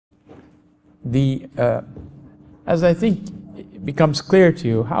as I think it becomes clear to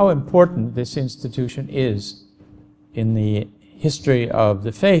you how important this institution is in the history of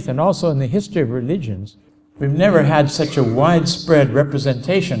the faith and also in the history of religions, we've never had such a widespread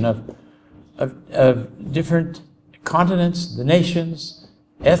representation of different continents, the nations,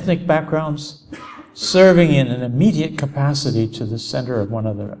 ethnic backgrounds, serving in an immediate capacity to the center of one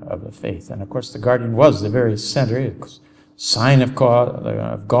of the faith. And of course the Guardian was the very center, sign of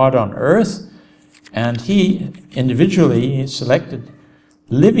God on earth. And he individually selected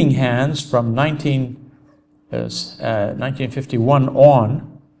living hands from 1951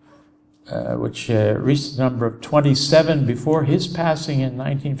 on, which reached the number of 27 before his passing in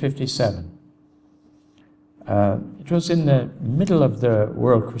 1957. It was in the middle of the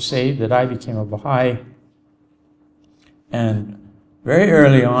World Crusade that I became a Baha'i, and very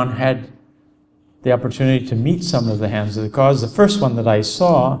early on had the opportunity to meet some of the hands of the cause. The first one that I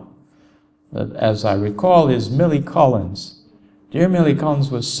saw, as I recall, is Millie Collins. Dear Millie Collins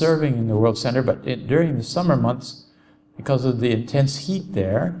was serving in the World Center, but during the summer months, because of the intense heat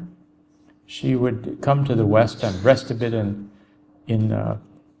there, she would come to the West and rest a bit in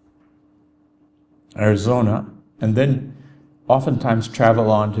Arizona, and then oftentimes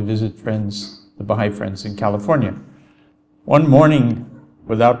travel on to visit friends, the Baha'i friends in California. One morning,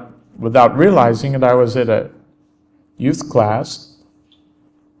 without realizing it, I was at a youth class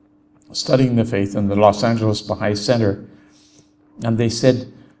studying the faith in the Los Angeles Baha'i Center, and they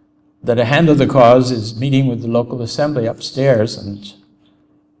said that a hand of the cause is meeting with the local assembly upstairs, and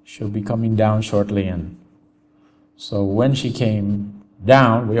she'll be coming down shortly. And so when she came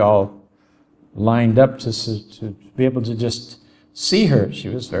down, we all lined up to be able to just see her. She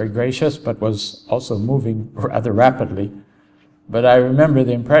was very gracious, but was also moving rather rapidly. But I remember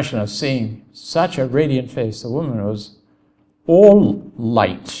the impression of seeing such a radiant face. The woman was all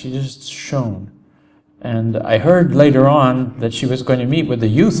light. She just shone. And I heard later on that she was going to meet with the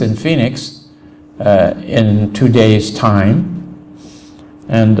youth in Phoenix in 2 days' time.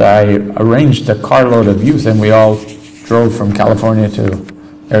 And I arranged a carload of youth, and we all drove from California to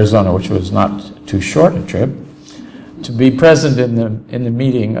Arizona, which was not too short a trip, to be present in the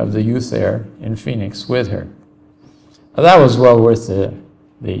meeting of the youth there in Phoenix with her. Now, that was well worth the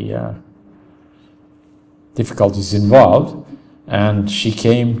difficulties involved. And she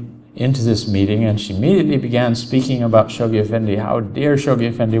came into this meeting, and she immediately began speaking about Shoghi Effendi, how dear Shoghi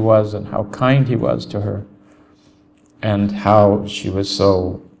Effendi was, and how kind he was to her, and how she was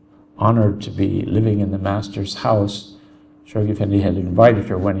so honored to be living in the Master's house. Shoghi Effendi had invited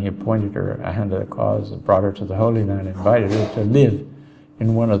her when he appointed her a hand of the cause and brought her to the Holy Land, invited her to live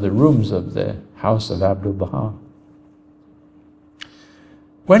in one of the rooms of the house of Abdul Baha.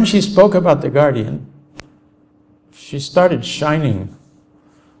 When she spoke about the Guardian, she started shining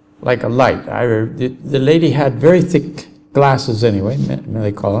like a light. The lady had very thick glasses anyway,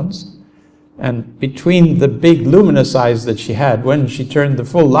 Millie Collins, and between the big luminous eyes that she had, when she turned the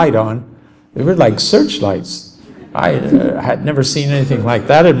full light on, they were like searchlights. I had never seen anything like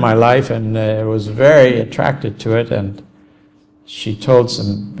that in my life, and was very attracted to it. And she told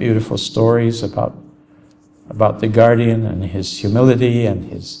some beautiful stories about the Guardian and his humility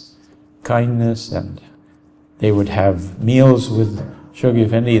and his kindness, and they would have meals with Shoghi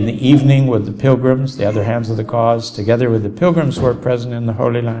Effendi in the evening with the pilgrims, the other hands of the cause, together with the pilgrims who were present in the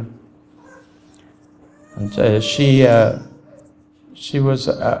Holy Land. And she was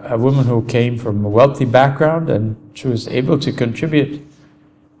a woman who came from a wealthy background, and she was able to contribute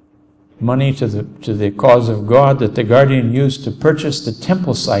money to the cause of God that the Guardian used to purchase the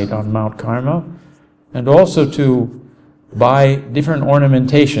temple site on Mount Carmel, and also to buy different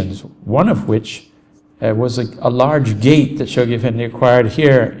ornamentations, one of which was a large gate that Shoghi Effendi acquired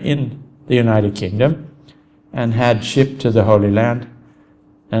here in the United Kingdom and had shipped to the Holy Land.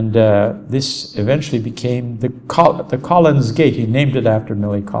 And this eventually became the Collins Gate. He named it after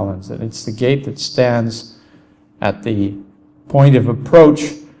Millie Collins. And it's the gate that stands at the point of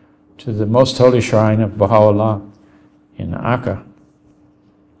approach to the most holy shrine of Baha'u'llah in Akka.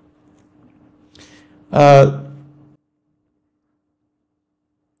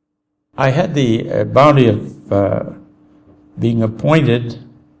 I had the bounty of being appointed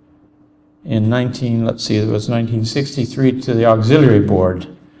in 1963 to the Auxiliary Board.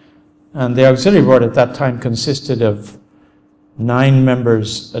 And the Auxiliary Board at that time consisted of 9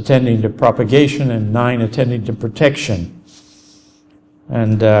 members attending to propagation and 9 attending to protection.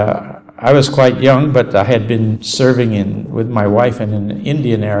 And I was quite young, but I had been serving with my wife in an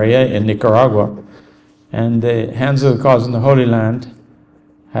Indian area in Nicaragua. And the Hands of the Cause in the Holy Land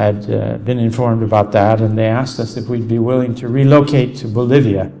had been informed about that, and they asked us if we'd be willing to relocate to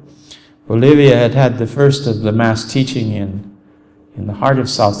Bolivia. Bolivia had had the first of the mass teaching in the heart of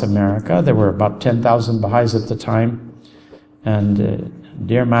South America. There were about 10,000 Baha'is at the time. And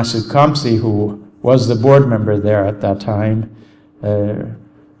dear Masud Kamsi, who was the board member there at that time,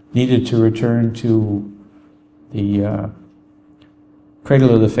 needed to return to the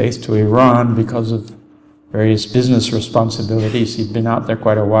cradle of the faith, to Iran, because of various business responsibilities. He'd been out there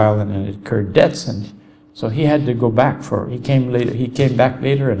quite a while and had incurred debts, and so he had to go back he came back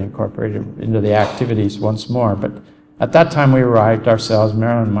later and incorporated into the activities once more. But at that time we arrived ourselves,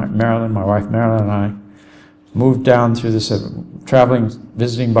 Marilyn, my wife Marilyn and I, moved down through this,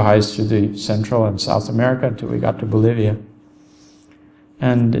 visiting Baha'is through the Central and South America until we got to Bolivia.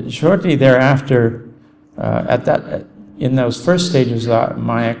 And shortly thereafter, in those first stages,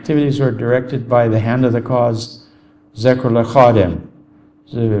 my activities were directed by the hand of the cause, Zekrullah Khadim.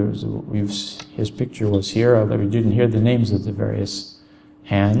 His picture was here, although we didn't hear the names of the various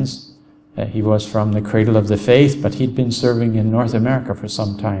hands. He was from the cradle of the faith, but he'd been serving in North America for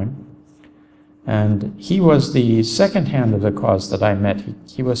some time. And he was the second hand of the cause that I met.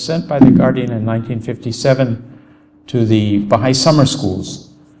 He was sent by the Guardian in 1957 to the Baha'i summer schools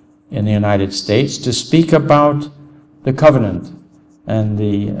in the United States to speak about the covenant and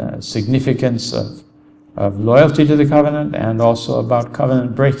the significance of loyalty to the covenant, and also about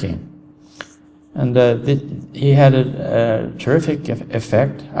covenant breaking. And he had a terrific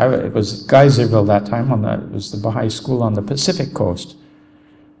effect. It was Geyserville that time, it was the Baha'i school on the Pacific coast.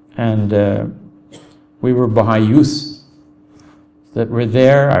 And we were Baha'i youth that were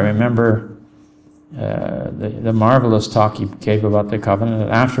there. I remember the marvelous talk he gave about the covenant.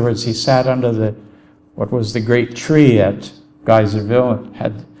 And afterwards he sat under what was the great tree at Geyserville. It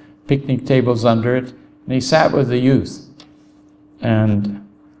had picnic tables under it. And he sat with the youth. And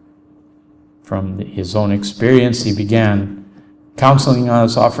from his own experience, he began counseling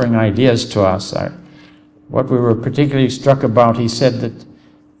us, offering ideas to us. What we were particularly struck about, he said that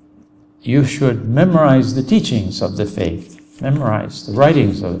you should memorize the teachings of the faith, memorize the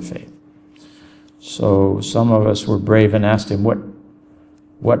writings of the faith. So some of us were brave and asked him,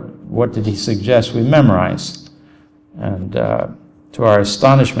 what did he suggest we memorize? And to our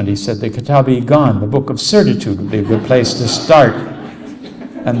astonishment, he said the Kitab-i-Igan, the Book of Certitude, would be a good place to start.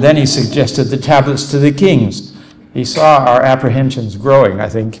 And then he suggested the tablets to the kings. He saw our apprehensions growing. I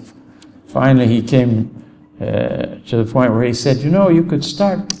think finally he came to the point where he said, you could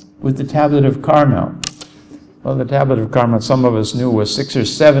start with the Tablet of Carmel. Well, the Tablet of Carmel, some of us knew, was 6 or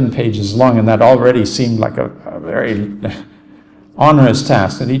 7 pages long, and that already seemed like a very onerous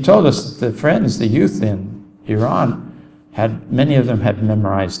task. And he told us that the youth in Iran, many of them had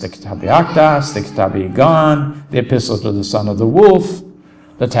memorized the Kitab-i-Aqdas, the Kitab-i-Igan, the Epistle to the Son of the Wolf,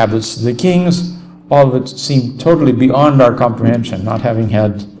 the Tablets to the Kings. All of it seemed totally beyond our comprehension, not having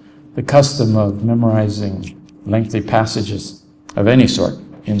had the custom of memorizing lengthy passages of any sort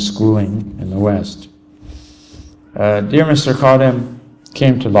in schooling in the West. Dear Mr. Khadim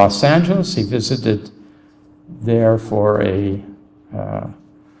came to Los Angeles. He visited there for a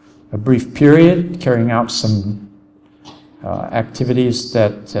brief period, carrying out some activities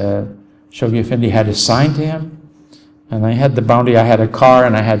that Shoghi Effendi had assigned to him. And I had the bounty, I had a car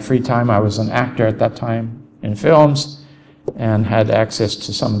and I had free time. I was an actor at that time in films and had access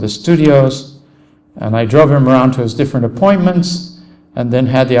to some of the studios. And I drove him around to his different appointments, and then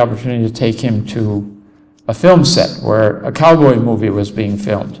had the opportunity to take him to a film set where a cowboy movie was being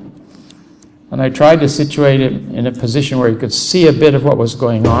filmed. And I tried to situate him in a position where he could see a bit of what was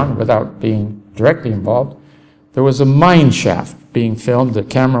going on without being directly involved. There was a mine shaft being filmed. The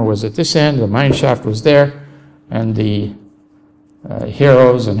camera was at this end, the mine shaft was there, and the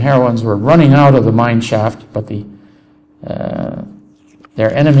heroes and heroines were running out of the mine shaft, but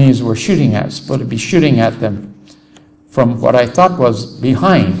their enemies were supposed to be shooting at them from what I thought was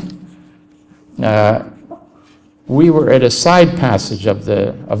behind. We were at a side passage of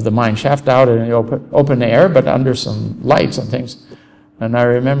the mine shaft, out in the open air, but under some lights and things. And I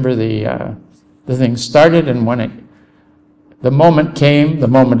remember the thing started, and when the moment came, the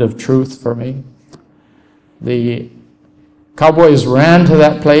moment of truth for me, the cowboys ran to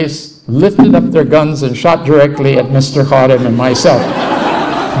that place, lifted up their guns, and shot directly at Mr. Khadim and myself.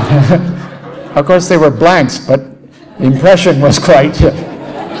 Of course, they were blanks, but the impression was quite...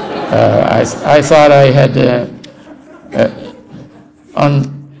 I thought I had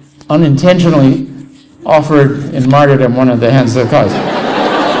unintentionally offered in martyrdom one of the hands of the cause.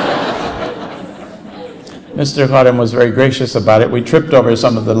 Mr. Khadim was very gracious about it. We tripped over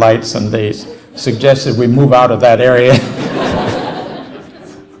some of the lights, and they suggested we move out of that area.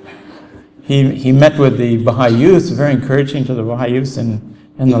 He met with the Baha'i youth, very encouraging to the Baha'i youth in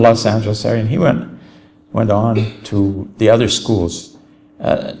in the Los Angeles area, and he went on to the other schools.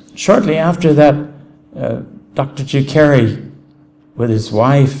 Shortly after that, Dr. Giucari, with his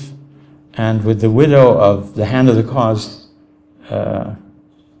wife and with the widow of the Hand of the Cause,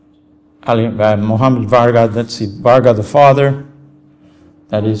 Mohammed Varga, let's see, Varga the father,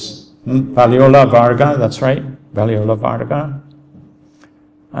 that is Baliola Varga, that's right, Baliola Varga.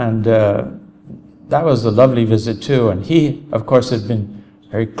 And that was a lovely visit too. And he, of course, had been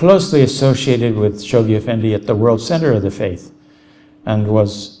very closely associated with Shoghi Effendi at the World Center of the Faith, and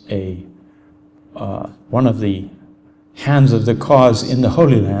was one of the hands of the cause in the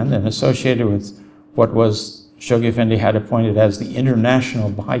Holy Land, and associated with what was Shoghi Effendi had appointed as the International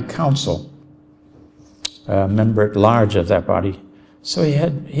Baha'i Council, member at large of that body. So he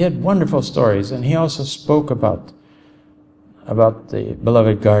had wonderful stories, and he also spoke about the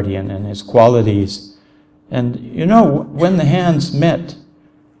beloved guardian and his qualities. And you know, when the hands met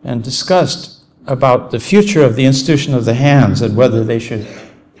and discussed about the future of the institution of the hands and whether there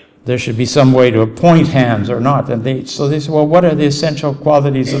should be some way to appoint hands or not, and so they said, well, what are the essential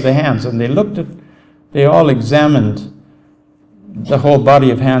qualities of the hands? And they all examined the whole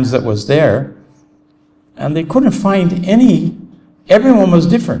body of hands that was there, and they couldn't find any. Everyone was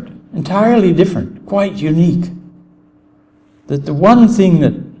different, entirely different, quite unique. That the one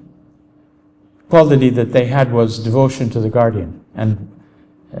quality that they had was devotion to the guardian, and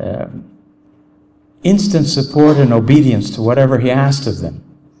instant support and obedience to whatever he asked of them.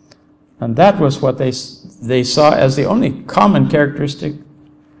 And that was what they saw as the only common characteristic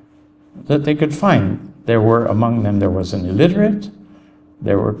that they could find. There were among them, there was an illiterate,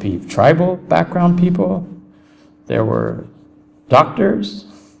 there were tribal background people, there were doctors,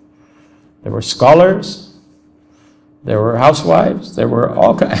 there were scholars, there were housewives, there were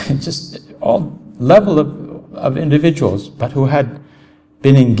all level of individuals, but who had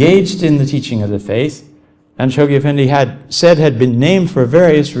been engaged in the teaching of the faith. And Shoghi Effendi had been named for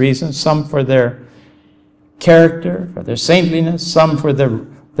various reasons, some for their character, for their saintliness, some for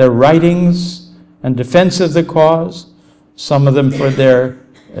their writings and defense of the cause, some of them for their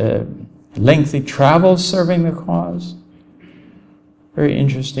lengthy travels serving the cause. Very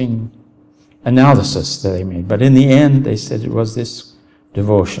interesting analysis that they made. But in the end, they said it was this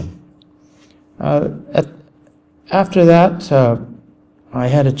devotion. After that, I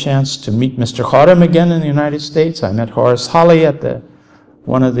had a chance to meet Mr. Kharam again in the United States. I met Horace Holly at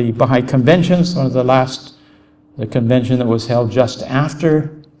one of the Baha'i conventions, the convention that was held just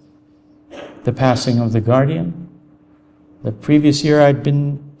after the passing of the guardian. The previous year I'd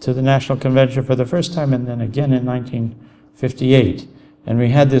been to the National Convention for the first time, and then again in 1958. And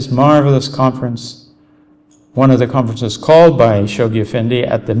we had this marvelous conference, one of the conferences called by Shoghi Effendi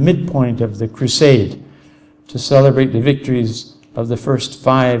at the midpoint of the crusade, to celebrate the victories of the first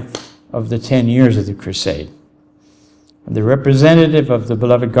 5 of the 10 years of the crusade. And the representative of the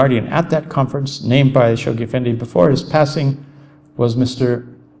beloved guardian at that conference, named by Shoghi Effendi before his passing, was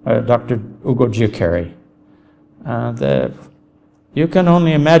Dr. Ugo Giucari. You can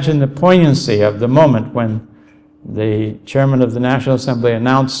only imagine the poignancy of the moment when the chairman of the National Assembly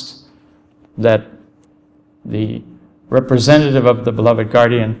announced that the representative of the beloved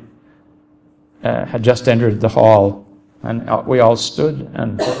guardian had just entered the hall, and we all stood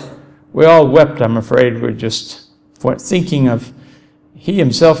and we all wept. I'm afraid we're just thinking of, he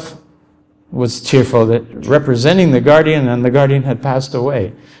himself was tearful that representing the guardian, and the guardian had passed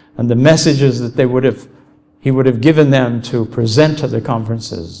away, and the messages that he would have given them to present to the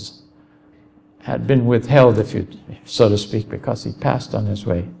conferences had been withheld, so to speak, because he passed on his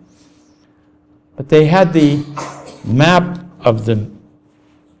way. But they had the map of the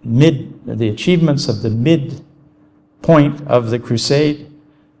achievements of the midpoint of the crusade,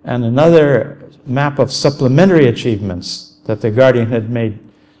 and another map of supplementary achievements that the guardian had made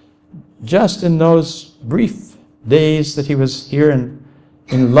just in those brief days that he was here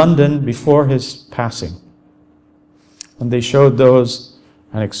in London before his passing. And they showed those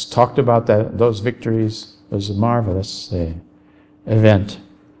and talked about those victories. It was a marvelous event.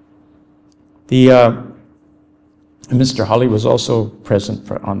 Mr. Holly was also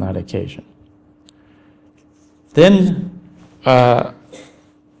present on that occasion. Then,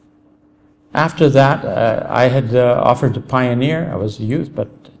 after that, I had offered to pioneer. I was a youth, but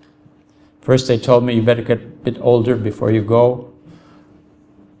first they told me you better get a bit older before you go.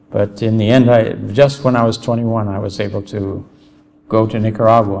 But in the end, just when I was 21, I was able to go to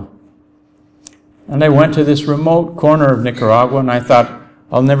Nicaragua. And I went to this remote corner of Nicaragua, and I thought,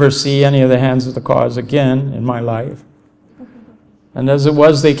 I'll never see any of the hands of the cause again in my life. And as it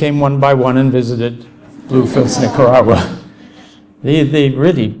was, they came one by one and visited Bluefields, Nicaragua. They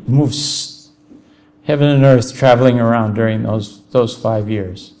really moved heaven and earth traveling around during those 5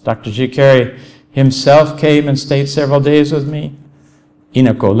 years. Dr. Jikari himself came and stayed several days with me.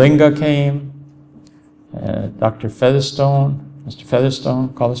 Ina Kolinga came. Dr. Featherstone, Mr.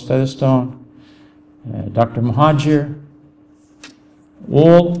 Featherstone, Collis Featherstone, Dr. Muhajir,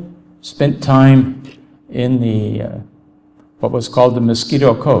 all spent time in the what was called the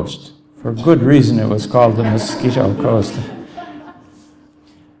Mosquito Coast. For good reason it was called the Mosquito Coast.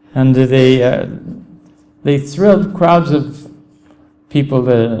 And they thrilled crowds of people,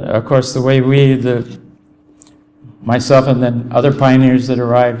 of course, the way myself and then other pioneers that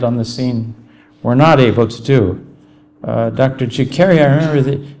arrived on the scene were not able to do. Dr. Jikari, I remember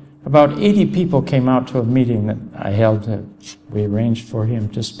that about 80 people came out to a meeting that I held. We arranged for him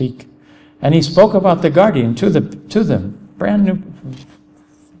to speak. And he spoke about the Guardian to them, brand new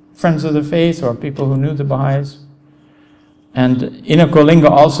friends of the faith or people who knew the Baha'is. And Ina Kolinga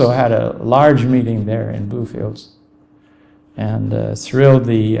also had a large meeting there in Bluefields and thrilled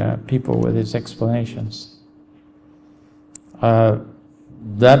the people with his explanations.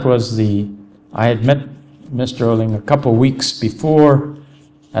 That was I had met Mr. Oling a couple weeks before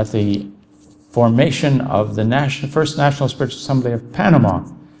at the formation of the First National Spiritual Assembly of Panama,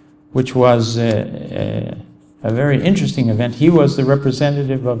 which was a very interesting event. He was the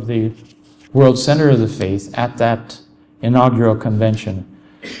representative of the World Center of the Faith at that inaugural convention.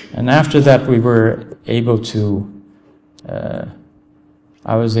 And after that we were able to,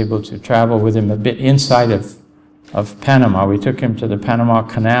 I was able to travel with him a bit inside of Panama. We took him to the Panama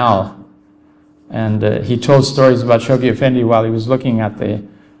Canal, and he told stories about Shoghi Effendi while he was looking at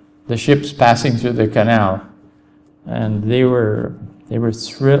the ships passing through the canal. And they were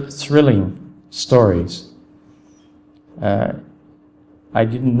thrilling stories. I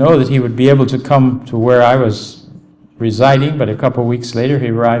didn't know that he would be able to come to where I was residing, but a couple of weeks later he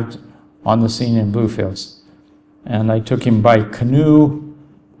arrived on the scene in Bluefields. And I took him by canoe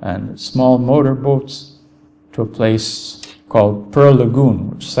and small motorboats to a place called Pearl Lagoon,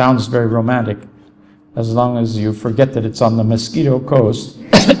 which sounds very romantic, as long as you forget that it's on the Mosquito Coast.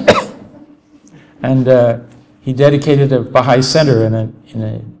 And he dedicated a Baha'i center in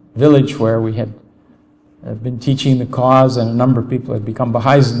a village where we had been teaching the cause, and a number of people had become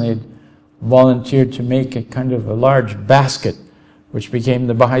Baha'is, and they had volunteered to make a kind of a large basket, which became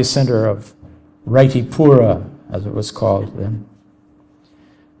the Baha'i center of Raitipura, as it was called then.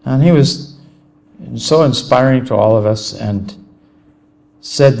 And he was so inspiring to all of us, and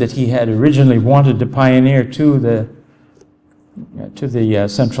said that he had originally wanted to pioneer to the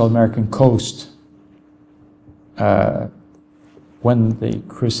Central American coast when the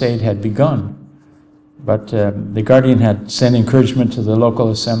crusade had begun. But the Guardian had sent encouragement to the local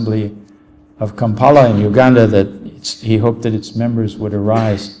assembly of Kampala in Uganda that he hoped that its members would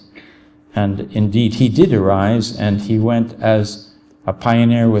arise. And indeed he did arise, and he went as a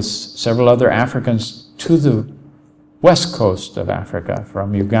pioneer with several other Africans to the west coast of Africa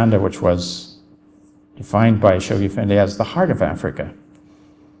from Uganda, which was defined by Shoghi Effendi as the heart of Africa.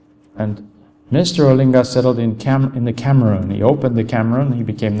 And Mr. Olinga settled in the Cameroon. He opened the Cameroon. He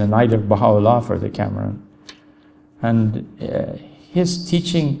became the Knight of Baha'u'llah for the Cameroon. And his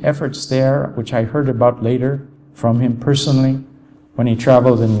teaching efforts there, which I heard about later from him personally when he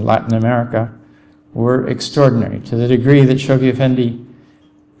traveled in Latin America, were extraordinary, to the degree that Shoghi Effendi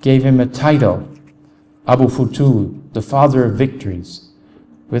gave him a title, Abu Futul, the father of victories.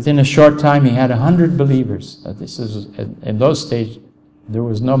 Within a short time he had 100 believers. This is, in those stages, there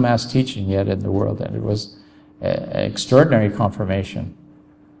was no mass teaching yet in the world, and it was an extraordinary confirmation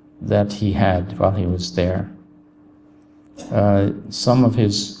that he had while he was there. Some of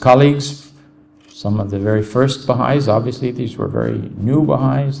his colleagues, some of the very first Baha'is, obviously these were very new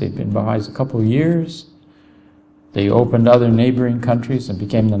Baha'is, they'd been Baha'is a couple of years. They opened other neighboring countries and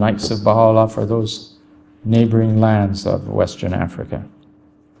became the Knights of Baha'u'llah for those neighboring lands of Western Africa.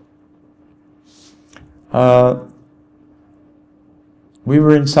 We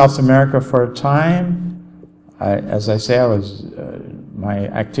were in South America for a time. As I say, my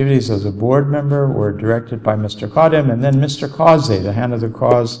activities as a board member were directed by Mr. Qadim, and then Mr. Kaze, the hand of the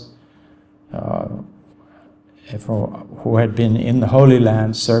cause, who had been in the Holy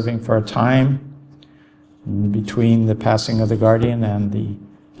Land serving for a time between the passing of the Guardian and the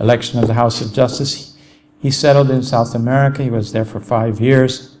election of the House of Justice. He settled in South America. He was there for 5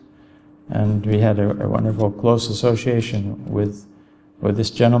 years, and we had a wonderful close association with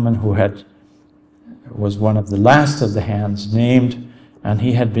this gentleman who was one of the last of the hands named, and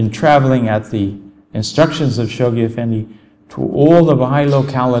he had been traveling at the instructions of Shoghi Effendi to all the Baha'i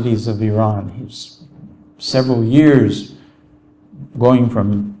localities of Iran. He was several years going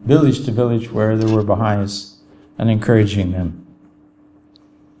from village to village where there were Baha'is and encouraging them.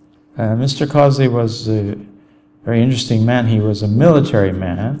 Mr. Qazi was a very interesting man. He was a military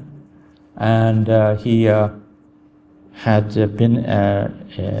man, and he had been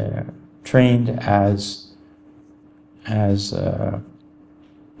trained as a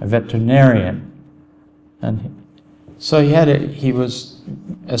veterinarian, and so he was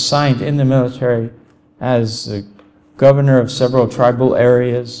assigned in the military as a governor of several tribal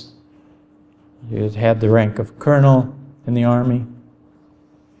areas. He had the rank of colonel in the army,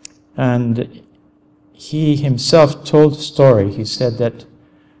 and he himself told a story. He said that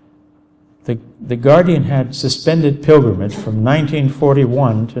the Guardian had suspended pilgrimage from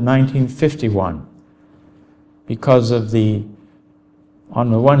 1941 to 1951 because of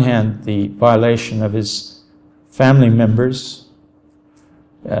on the one hand, the violation of his family members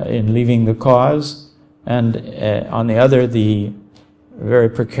in leaving the cause, and on the other, the very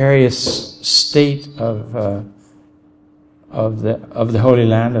precarious state of the Holy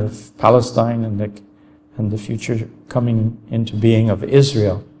Land of Palestine and the future coming into being of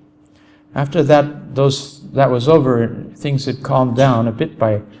Israel. After that, that was over. Things had calmed down a bit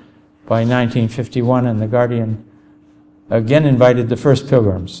by 1951, and the Guardian again invited the first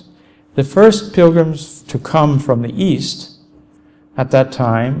pilgrims. The first pilgrims to come from the east at that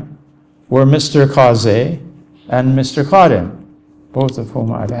time were Mr. Qazi and Mr. Khadim, both of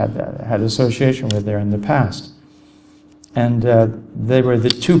whom I've had association with there in the past. And they were the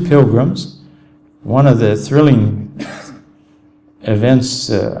two pilgrims. One of the thrilling events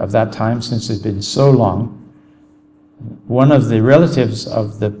of that time, since it's been so long, one of the relatives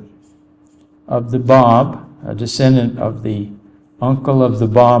of the Bab, a descendant of the uncle of the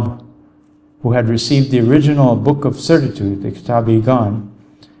Bab who had received the original Book of Certitude, the Kitab-i-Gan,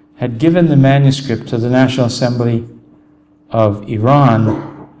 had given the manuscript to the National Assembly of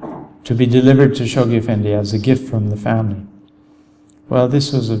Iran to be delivered to Shoghi Effendi as a gift from the family. Well,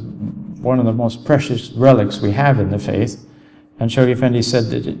 this was one of the most precious relics we have in the faith, and Shoghi Effendi said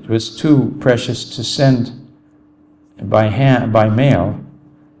that it was too precious to send by mail,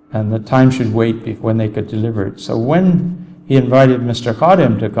 and the time should wait when they could deliver it. So when he invited Mr.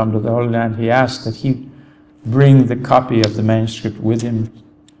 Khadim to come to the Holy Land, he asked that he bring the copy of the manuscript with him,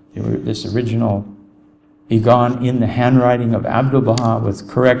 this original Igan in the handwriting of Abdul Baha, with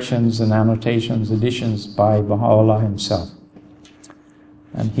corrections and annotations, additions by Baha'u'llah himself.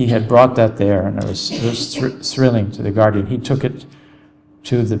 And he had brought that there, and it was thrilling to the Guardian. He took it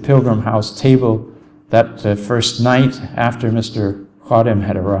to the Pilgrim House table that first night after Mr. Khadim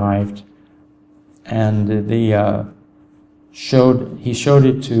had arrived, and he showed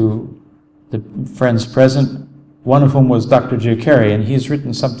it to the friends present, one of whom was Dr. Jakari, and he's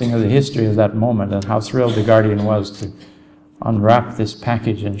written something of the history of that moment and how thrilled the Guardian was to unwrap this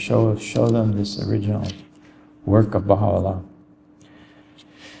package and show them this original work of Baha'u'llah.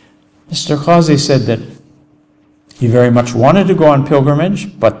 Mr. Qazi said that he very much wanted to go on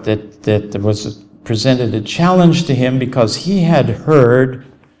pilgrimage, but that there was presented a challenge to him because he had heard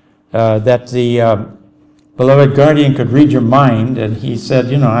that the beloved Guardian could read your mind, and he said,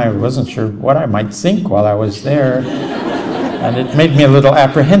 you know, I wasn't sure what I might think while I was there, and it made me a little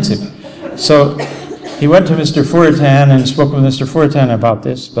apprehensive. So he went to Mr. Furitan and spoke with Mr. Furitan about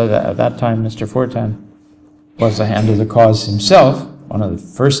this, but at that time Mr. Furitan was the hand of the cause himself, one of the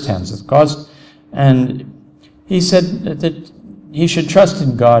first hands of the cause, and he said that he should trust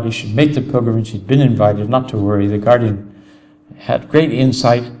in God, he should make the pilgrimage, he'd been invited, not to worry. The Guardian had great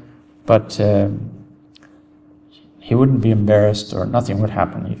insight, but he wouldn't be embarrassed or nothing would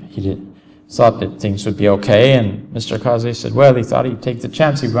happen. He thought that things would be okay, and Mr. Qazi said, well, he thought he'd take the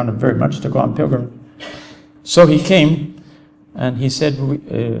chance. He wanted very much to go on pilgrimage. So he came, and he said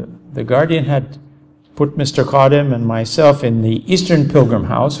the Guardian had put Mr. Khadim and myself in the Eastern Pilgrim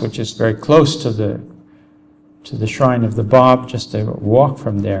House, which is very close to the shrine of the Bab, just a walk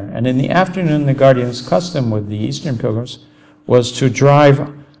from there. And in the afternoon, the Guardian's custom with the Eastern pilgrims was to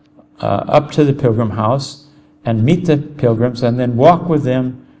drive up to the Pilgrim House and meet the pilgrims and then walk with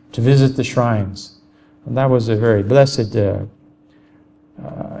them to visit the shrines. And that was a very blessed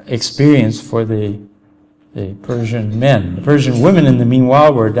experience for the Persian men. The Persian women, in the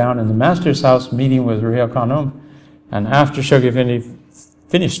meanwhile, were down in the master's house meeting with Ruhiyat Khanum, and after Shoghi Effendi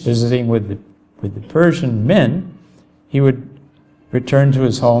finished visiting with the Persian men, he would return to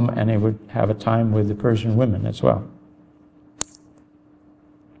his home and he would have a time with the Persian women as well.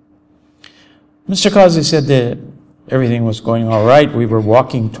 Mr. Qazi said that everything was going all right. We were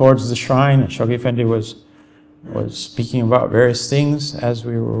walking towards the shrine, and Shoghi Effendi was speaking about various things as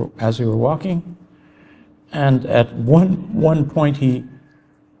we were walking. And at one point he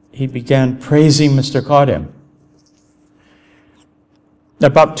began praising Mr. Qadim.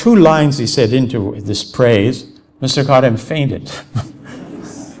 About 2 lines he said into this praise, Mr. Qadim fainted.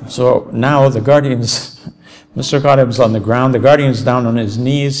 So now the guardian's, Mr. Qadim's on the ground, the guardian's down on his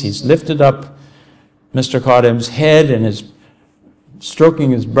knees, he's lifted up Mr. Qadim's head and is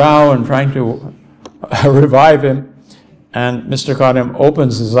stroking his brow and trying to revive him. And Mr. Qadim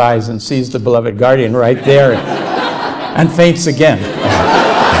opens his eyes and sees the beloved guardian right there and faints again.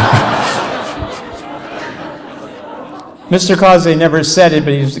 Mr. Qazi never said it,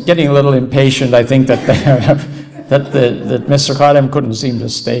 but he was getting a little impatient, I think, that Mr. Qadim couldn't seem to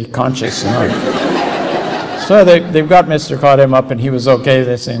stay conscious. So they've got Mr. Qadim up, and he was okay,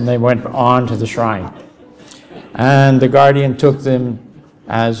 and they went on to the shrine. And the guardian took them,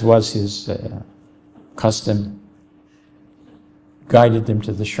 as was his custom, guided them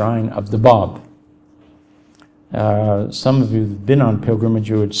to the shrine of the Bab. Some of you who've been on pilgrimage,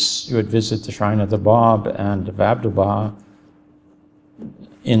 you would visit the shrine of the Bab and of Abdu'l-Baha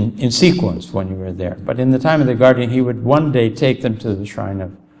in sequence when you were there. But in the time of the guardian, he would one day take them to the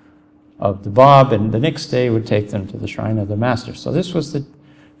shrine of the Bab, and the next day would take them to the shrine of the Master. So this was the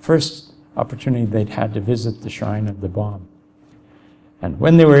first opportunity they'd had to visit the shrine of the Bab. And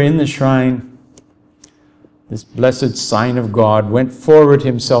when they were in the shrine, this blessed sign of God went forward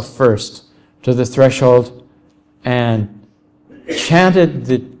himself first to the threshold and chanted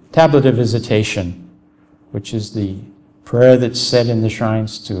the tablet of visitation, which is the prayer that's said in the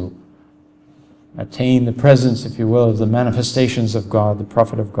shrines to attain the presence, if you will, of the manifestations of God, the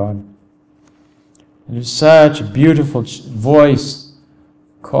prophet of God. It was such a beautiful voice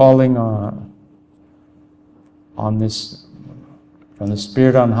calling on this, from the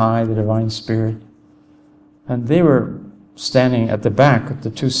Spirit on high, the Divine Spirit. And they were standing at the back, at the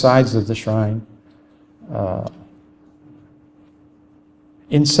 2 sides of the shrine,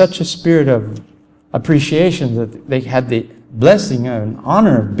 in such a spirit of appreciation that they had the blessing and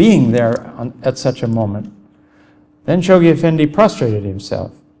honor of being there at such a moment. Then Shoghi Effendi prostrated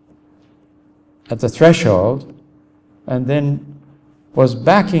himself at the threshold and then was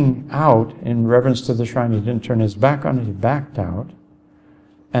backing out in reverence to the shrine. He didn't turn his back on it, he backed out.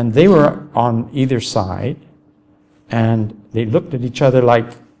 And they were on either side, and they looked at each other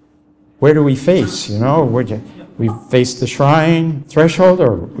like, where do we face? You know, we face the shrine threshold,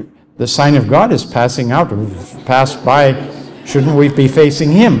 or the sign of God is passing out. We've passed by, shouldn't we be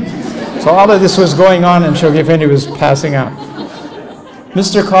facing him? So all of this was going on, and Shoghi Effendi was passing out.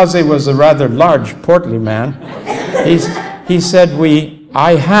 Mr. Qazi was a rather large, portly man. He said,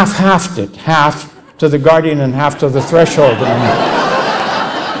 I half-halved it, half to the guardian and half to the threshold.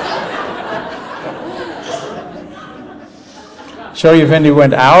 Shoghi Effendi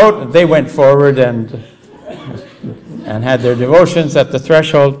went out, they went forward and had their devotions at the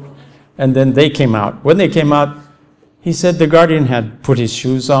threshold, and then they came out. When they came out, he said the guardian had put his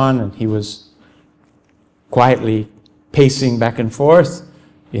shoes on, and he was quietly pacing back and forth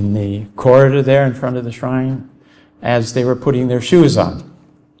in the corridor there in front of the shrine as they were putting their shoes on.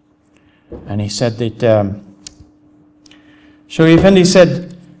 And he said that, Shoghi Effendi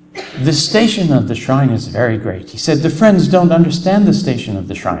said, the station of the shrine is very great. He said, the friends don't understand the station of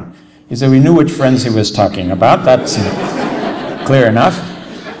the shrine. He said, we knew which friends he was talking about. That's clear enough.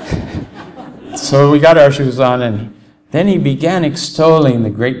 So we got our shoes on, and then he began extolling the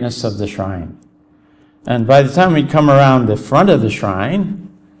greatness of the shrine. And by the time we'd come around the front of the shrine,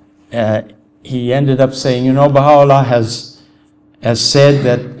 he ended up saying, you know, Baha'u'llah has said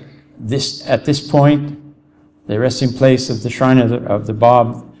that at this point, the resting place of the shrine of the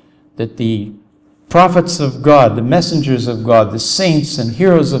Bab, that the prophets of God, the messengers of God, the saints and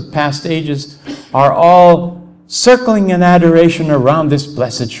heroes of past ages are all circling in adoration around this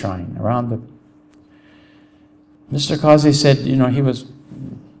blessed shrine, around the... Mr. Qazi said, you know,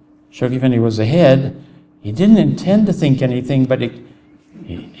 Shoghi Effendi was ahead. He didn't intend to think anything, but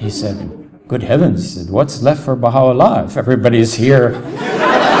he said, good heavens, he said, what's left for Baha'u'llah if everybody's here?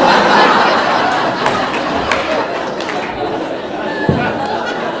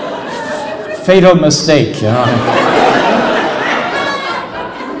 Fatal mistake, you know.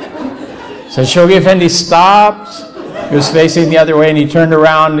 So Shoghi Effendi stopped. He was facing the other way, and he turned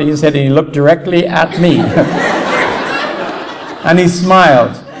around, he said, and he looked directly at me. And he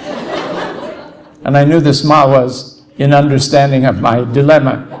smiled. And I knew the smile was in understanding of my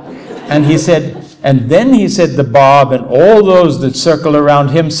dilemma. And he said, and then he said, the Bab and all those that circle around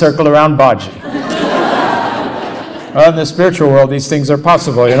him circle around Baji. Well, in the spiritual world, these things are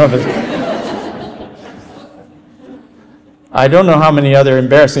possible, you know. I don't know how many other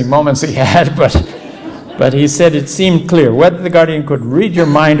embarrassing moments he had, but But he said it seemed clear whether the guardian could read your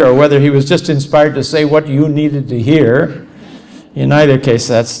mind or whether he was just inspired to say what you needed to hear. In either case,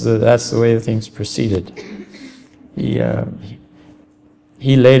 that's the way things proceeded. He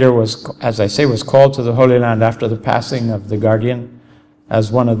later was, as I say, was called to the Holy Land after the passing of the guardian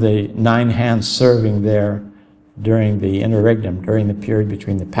as one of the 9 hands serving there during the interregnum, during the period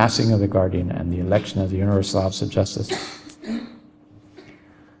between the passing of the guardian and the election of the Universal Office of Justice.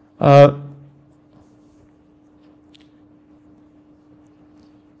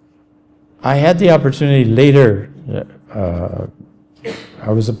 I had the opportunity later,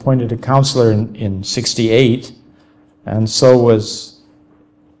 I was appointed a counselor in 68, and so was,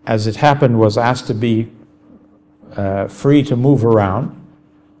 as it happened, was asked to be free to move around.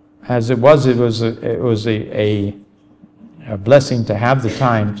 As it was a blessing to have the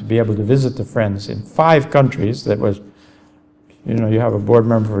time to be able to visit the Friends in 5 countries. That was, you know, you have a board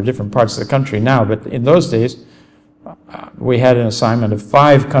member for different parts of the country now, but in those days, we had an assignment of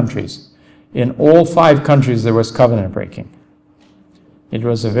 5 countries. In all 5 countries, there was covenant breaking. It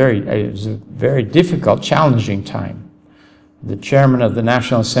was a very difficult, challenging time. The chairman of the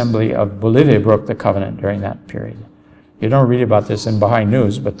National Assembly of Bolivia broke the covenant during that period. You don't read about this in Baha'i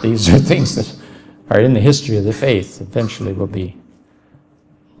news, but these are things that are in the history of the faith, eventually will be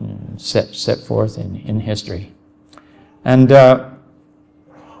set forth in history. And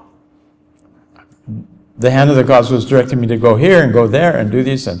the hand of the cause was directing me to go here and go there and do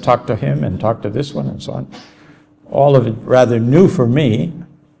this and talk to him and talk to this one and so on. All of it rather new for me.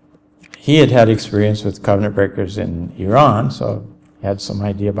 He had had experience with covenant breakers in Iran, so he had some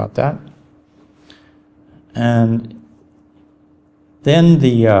idea about that. And then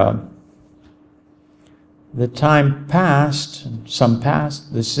the time passed, some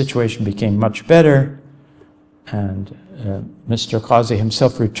passed, the situation became much better, and Mr. Qazi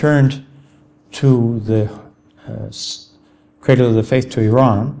himself returned to the Cradle of the Faith to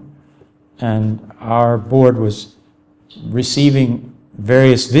Iran, and our board was receiving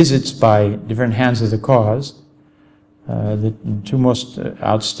various visits by different hands of the cause. The 2 most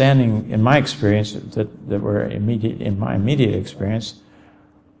outstanding, in my experience, that were in my immediate experience,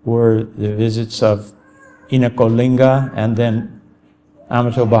 were the visits of Inakolinga and then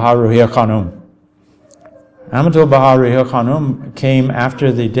Amatul Bahar Ruhiya Khanum. Amatul Bahar Ruhiya Khanum came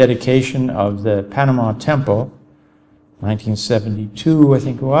after the dedication of the Panama Temple, 1972, I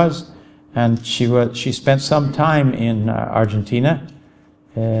think it was, and she spent some time in Argentina,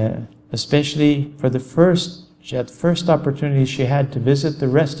 especially for the first opportunity she had to visit the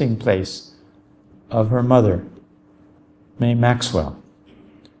resting place of her mother, May Maxwell,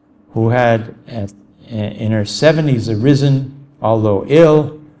 who had in her 70s arisen, although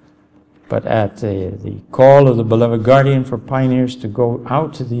ill, but at the call of the beloved guardian for pioneers to go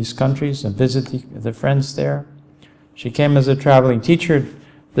out to these countries and visit the Friends there. She came as a traveling teacher,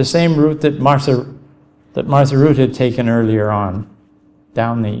 the same route that Martha Root had taken earlier on,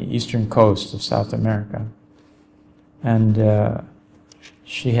 down the eastern coast of South America. And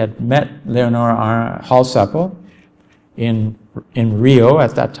she had met Leonora Halsapel in Rio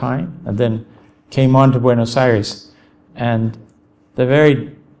at that time, and then came on to Buenos Aires. And the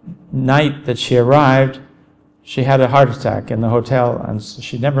very night that she arrived, she had a heart attack in the hotel, and so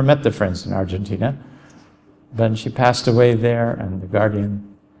she never met the Friends in Argentina. But she passed away there, and the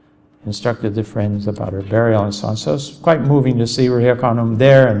guardian instructed the Friends about her burial and so on. So it's quite moving to see Ruhiya Khanum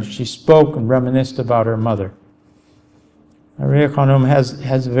there, and she spoke and reminisced about her mother. Ruhiya Khanum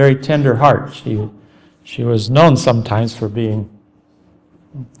has a very tender heart. She was known sometimes for being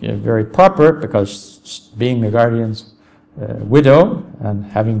very proper, because being the guardian's widow and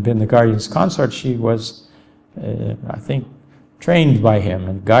having been the guardian's consort, she was, I think, trained by him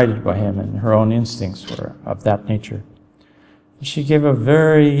and guided by him, and her own instincts were of that nature. She gave a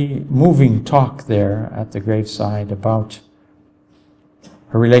very moving talk there at the graveside about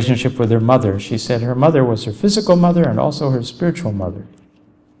her relationship with her mother. She said her mother was her physical mother and also her spiritual mother.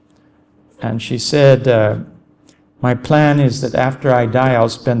 And she said, my plan is that after I die, I'll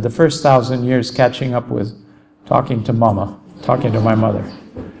spend the first 1,000 years catching up with talking to Mama, talking to my mother.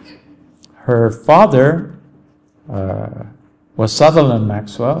 Her father was Sutherland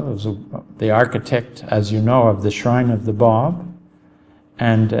Maxwell, who was the architect, as you know, of the Shrine of the Bab.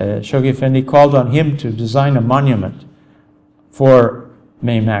 And Shoghi Effendi called on him to design a monument for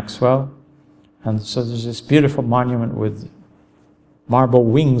May Maxwell. And so there's this beautiful monument with marble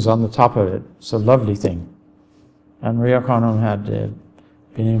wings on the top of it. It's a lovely thing. And Ruhiya Khanum had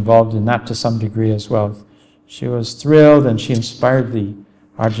been involved in that to some degree as well. She was thrilled, and she inspired the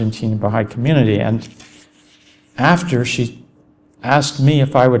Argentine Baha'i community. And after, she asked me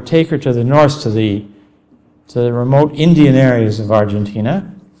if I would take her to the north to the to the remote Indian areas of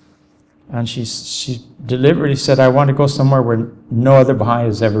Argentina. And she deliberately said, I want to go somewhere where no other Baha'i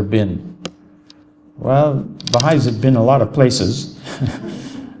has ever been. Well, Baha'is had been a lot of places.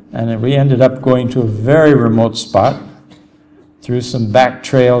 And we ended up going to a very remote spot through some back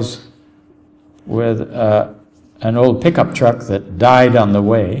trails with an old pickup truck that died on the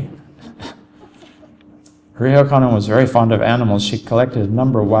way. Ria Khanum was very fond of animals. She collected a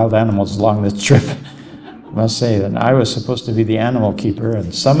number of wild animals along the trip. I must say that I was supposed to be the animal keeper,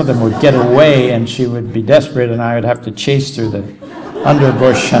 and some of them would get away and she would be desperate and I would have to chase through the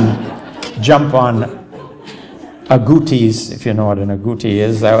underbush and jump on agoutis, if you know what an agouti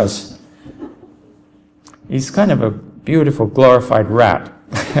is. He's kind of a beautiful glorified rat.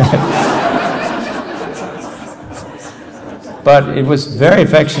 But it was very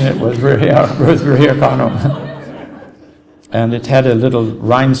affectionate with Ria Khanum. And it had a little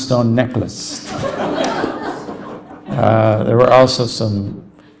rhinestone necklace. There were also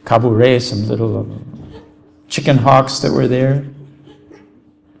some kabure, some little chicken hawks that were there.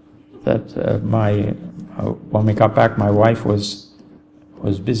 That when we got back, my wife was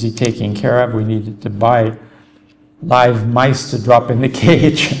busy taking care of. We needed to buy live mice to drop in the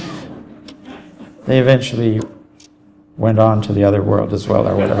cage. They eventually went on to the other world as well,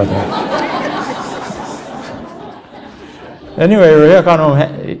 or whatever. Anyway, Ria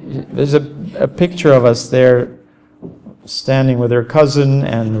Khanum, there's a picture of us there standing with her cousin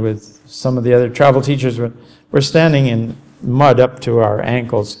and with some of the other travel teachers. We're standing in mud up to our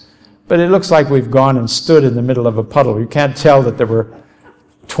ankles, but it looks like we've gone and stood in the middle of a puddle. You can't tell that there were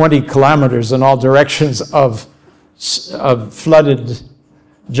 20 kilometers in all directions of flooded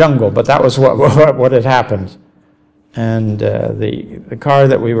jungle, but that was what had happened. And the car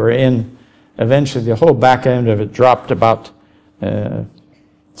that we were in, eventually the whole back end of it dropped about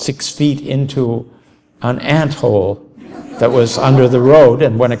 6 feet into an ant hole that was under the road,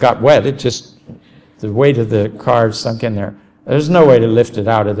 and when it got wet, the weight of the car sunk in there. There's no way to lift it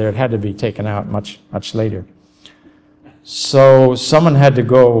out of there. It had to be taken out much later. So someone had to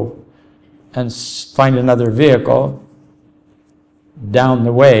go and find another vehicle down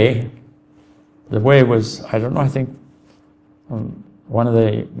the way. The way was, I don't know, I think one of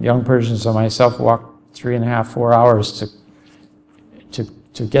the young Persians and myself walked 3.5, 4 hours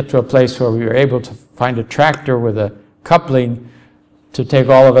to get to a place where we were able to find a tractor with a coupling to take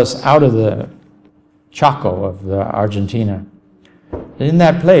all of us out of the Chaco of Argentina. In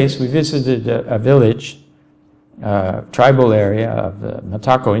that place, we visited a village, tribal area of the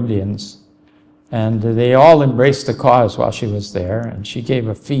Mataco Indians, and they all embraced the cause while she was there, and she gave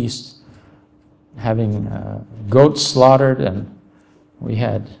a feast, having goats slaughtered, and we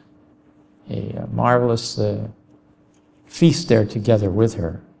had a marvelous feast there together with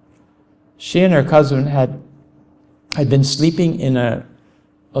her. She and her cousin had been sleeping in a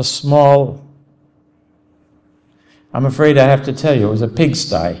small, I'm afraid I have to tell you, it was a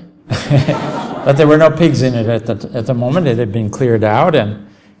pigsty. But there were no pigs in it at the moment. It had been cleared out, and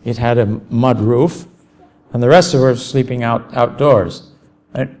it had a mud roof, and the rest of us were sleeping outdoors.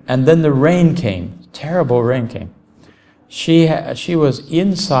 And then the rain came, terrible rain came. She was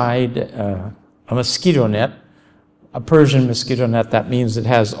inside a mosquito net, a Persian mosquito net. That means it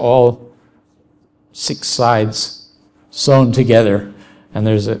has all 6 sides sewn together, and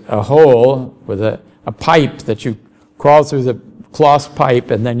there's a hole with a pipe that you crawl through, the cloth pipe,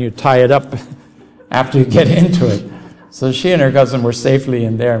 and then you tie it up after you get into it. So she and her cousin were safely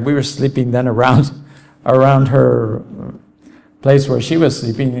in there, and we were sleeping then around her place where she was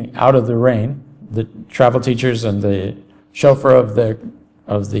sleeping out of the rain. The travel teachers and the chauffeur of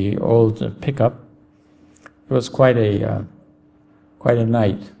the old pickup. It was quite a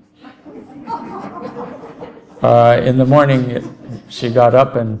night. In the morning, she got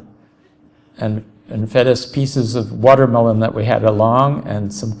up and fed us pieces of watermelon that we had along,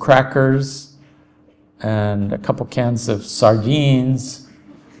 and some crackers, and a couple cans of sardines.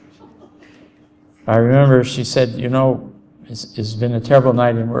 I remember she said, you know, it's been a terrible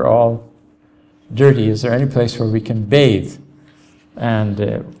night and we're all dirty. Is there any place where we can bathe? And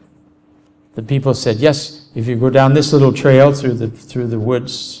the people said, yes, if you go down this little trail through the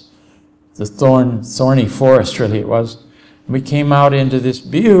woods, the thorny forest really it was. We came out into this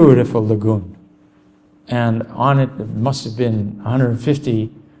beautiful lagoon, and on it must have been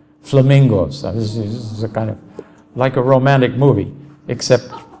 150 flamingos. This is a kind of like a romantic movie, except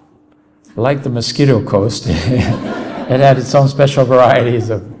like the Mosquito Coast, it had its own special varieties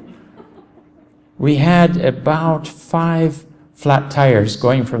of. We had about 5 flat tires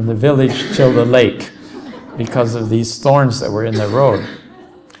going from the village till the lake because of these thorns that were in the road.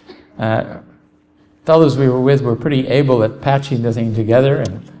 fellows we were with were pretty able at patching the thing together,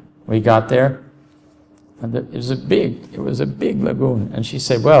 and we got there. And it was a big lagoon. And she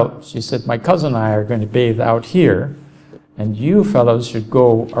said, well, she said, my cousin and I are going to bathe out here, and you fellows should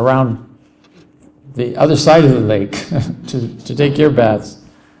go around the other side of the lake to take your baths.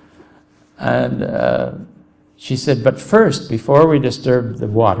 And she said, but first, before we disturb the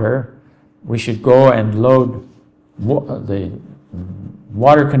water, we should go and load the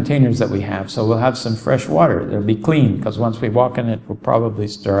water containers that we have, so we'll have some fresh water. They'll be clean, because once we walk in it, we'll probably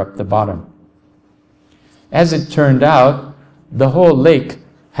stir up the bottom. As it turned out, the whole lake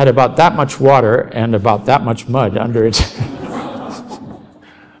had about that much water and about that much mud under it.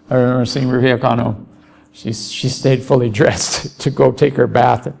 I remember seeing Maria Kano. She stayed fully dressed to go take her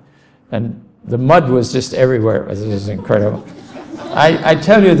bath, and the mud was just everywhere. It was incredible. I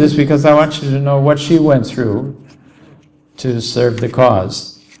tell you this because I want you to know what she went through to serve the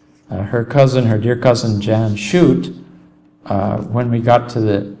cause. Her cousin, her dear cousin Jan Shute, when we got to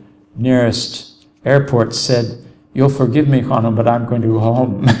the nearest airport, said, "You'll forgive me, Khanum, but I'm going to go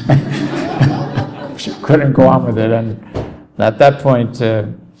home." She couldn't go on with it, and at that point,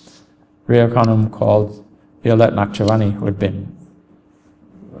 Ria Khanum called Violet Nakhchiavani, who had been,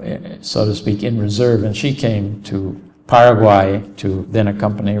 so to speak, in reserve, and she came to Paraguay to then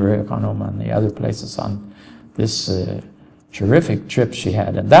accompany Ria Khanum and the other places on this terrific trip she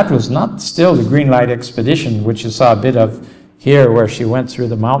had. And that was not still the Green Light expedition, which you saw a bit of here, where she went through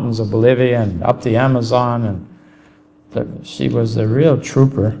the mountains of Bolivia and up the Amazon, and she was a real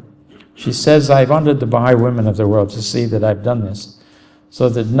trooper. She says, "I wanted the Baha'i women of the world to see that I've done this, so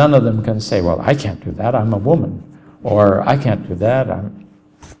that none of them can say, well, I can't do that, I'm a woman," or "I can't do that,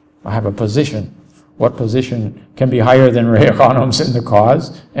 I have a position." What position can be higher than Ria Khanum's in the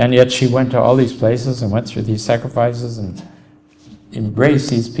cause? And yet she went to all these places and went through these sacrifices and embraced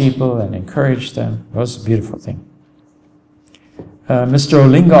these people and encouraged them. It was a beautiful thing. Mr.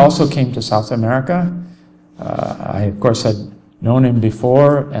 Olinga also came to South America. I, of course, had known him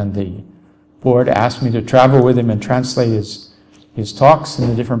before, and the board asked me to travel with him and translate his talks in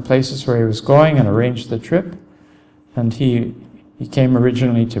the different places where he was going and arrange the trip. And he came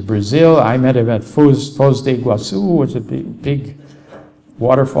originally to Brazil. I met him at Foz de Iguaçu, which is a big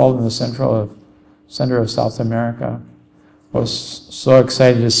waterfall in the center of South America. I was so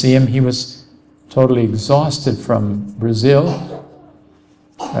excited to see him. He was totally exhausted from Brazil,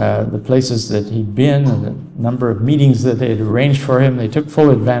 the places that he'd been, and the number of meetings that they had arranged for him. They took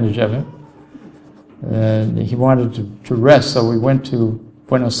full advantage of him. He wanted to rest, so we went to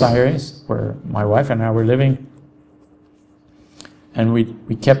Buenos Aires, where my wife and I were living. And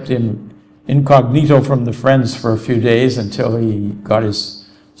we kept him incognito from the friends for a few days until he got his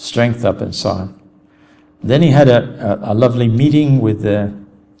strength up and so on. Then he had a lovely meeting with the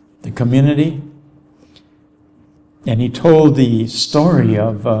community, and he told the story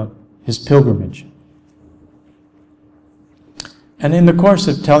of his pilgrimage. And in the course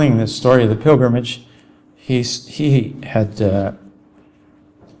of telling this story of the pilgrimage, he had, the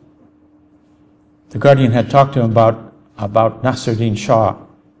Guardian had talked to him about Nasruddin Shah.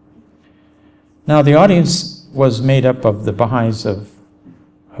 Now the audience was made up of the Baha'is of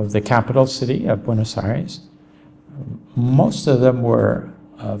the capital city of Buenos Aires. Most of them were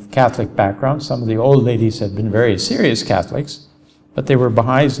of Catholic background. Some of the old ladies had been very serious Catholics, but they were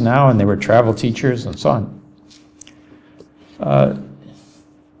Baha'is now, and they were travel teachers and so on.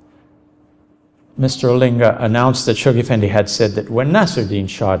 Mr. Olinga announced that Shoghi Effendi had said that when Nasruddin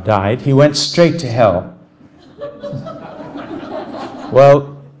Shah died, he went straight to hell.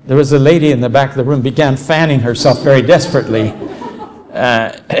 Well, there was a lady in the back of the room began fanning herself very desperately.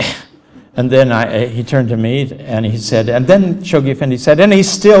 And then he turned to me and he said, and then Shoghi Effendi said, and he's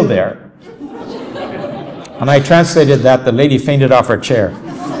still there. And I translated that, the lady fainted off her chair.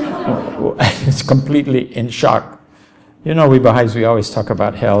 It's completely in shock. You know, we Baha'is, we always talk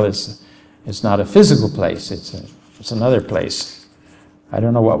about hell as it's not a physical place, it's another place. I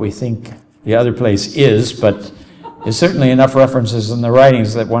don't know what we think the other place is, but there's certainly enough references in the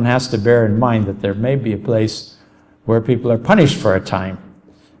writings that one has to bear in mind that there may be a place where people are punished for a time.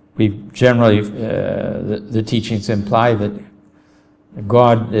 We generally, the teachings imply that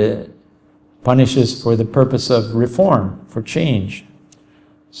God punishes for the purpose of reform, for change.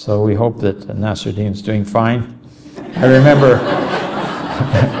 So we hope that Nasruddin's doing fine. I remember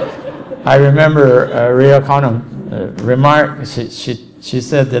Ria Khanum remarked, she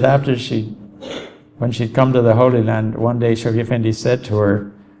said that after when she'd come to the Holy Land, one day Shoghi Effendi said to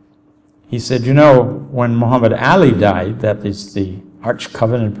her, he said, you know, when Muhammad Ali died, that is the arch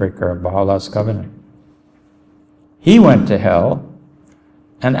covenant breaker of Baha'u'llah's covenant, he went to hell,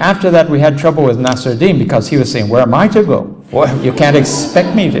 And after that, we had trouble with Nasruddin because he was saying, where am I to go? Well, you can't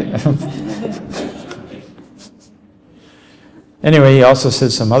expect me to. Anyway, he also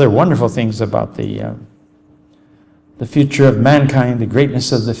said some other wonderful things about the future of mankind, the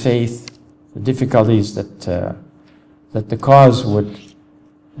greatness of the faith, the difficulties that the cause would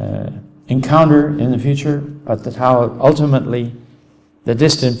encounter in the future, but that how ultimately the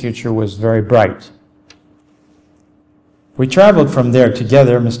distant future was very bright. We traveled from there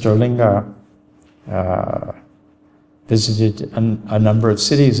together. Mr. Olinga visited a number of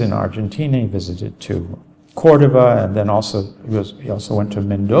cities in Argentina. He visited to Cordoba, and then he also went to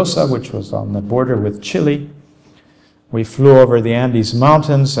Mendoza, which was on the border with Chile. We flew over the Andes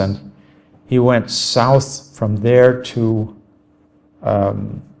Mountains, and he went south from there to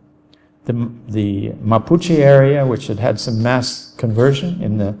the Mapuche area, which had had some mass conversion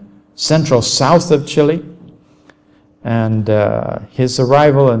in the central south of Chile. And his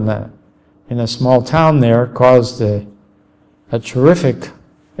arrival in a small town there caused a terrific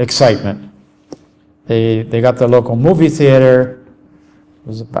excitement. They got the local movie theater. It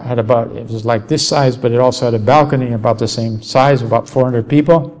was like this size, but it also had a balcony about the same size, about 400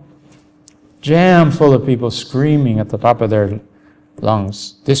 people. Jam full of people screaming at the top of their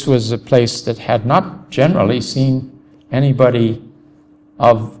lungs. This was a place that had not generally seen anybody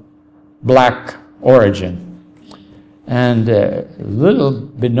of black origin. And little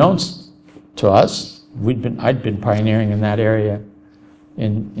beknownst to us, I'd been pioneering in that area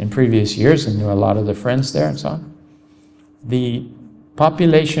in previous years and knew a lot of the friends there and so on. The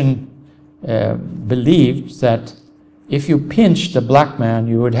population believed that if you pinched a black man,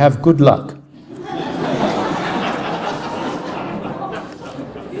 you would have good luck.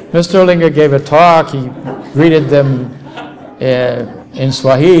 Mr. Olinga gave a talk. He greeted them in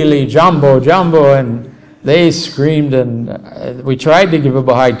Swahili, jambo, jambo, and they screamed, and we tried to give a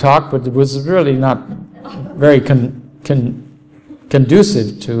Baha'i talk, but it was really not very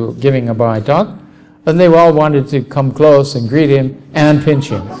conducive to giving a Baha'i talk. And they all wanted to come close and greet him and pinch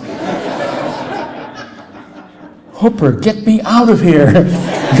him. Hooper, get me out of here!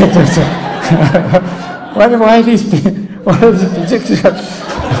 Why these people? What is it?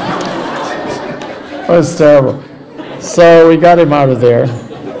 It was terrible. So we got him out of there.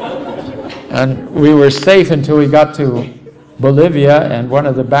 And we were safe until we got to Bolivia, and one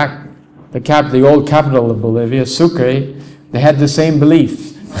of the old capital of Bolivia, Sucre, they had the same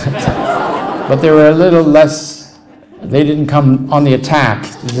belief. But they were a little less, they didn't come on the attack.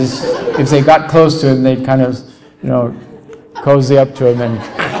 If they got close to him, they'd kind of, cozy up to him and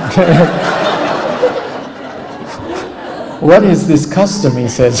what is this custom, he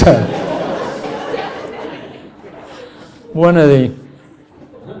says. In one of the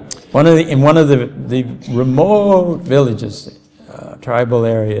remote villages, tribal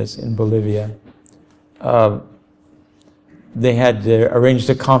areas in Bolivia, they had arranged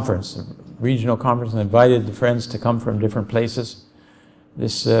a conference, a regional conference, and invited the friends to come from different places.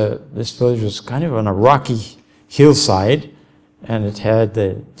 This village was kind of on a rocky hillside, and it had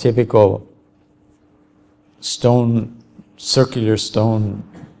the typical circular stone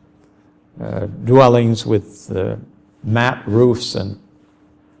dwellings with mat roofs and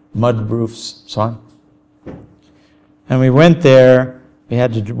mud roofs, so on. And we went there.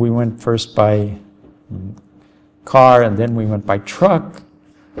 We went first by car, and then we went by truck,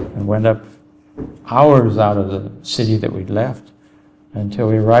 and went up hours out of the city that we'd left until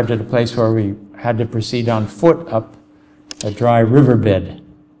we arrived at a place where we had to proceed on foot up a dry riverbed.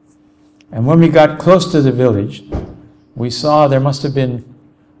 And when we got close to the village, we saw there must have been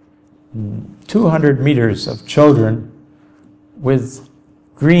 200 meters of children with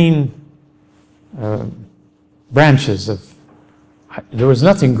green branches of, there was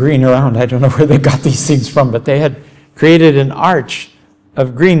nothing green around. I don't know where they got these things from, but they had created an arch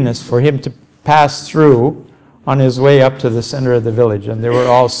of greenness for him to pass through on his way up to the center of the village. And they were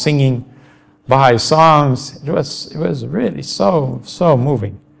all singing Baha'i songs. It was really so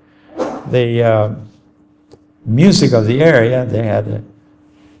moving. The music of the area, they had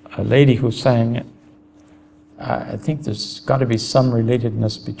a lady who sang, I think there's got to be some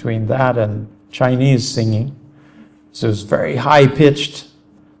relatedness between that and Chinese singing. So it was very high-pitched,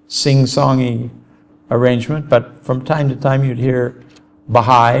 sing-songy arrangement, but from time to time you'd hear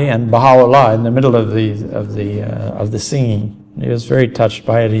Baha'i and Baha'u'llah in the middle of the singing. He was very touched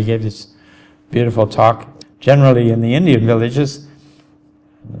by it. He gave this beautiful talk. Generally in the Indian villages,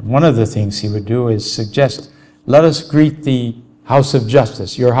 one of the things he would do is suggest, let us greet the house of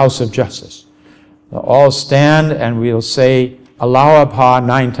justice, your house of justice. They'll all stand and we'll say Allahu Akbar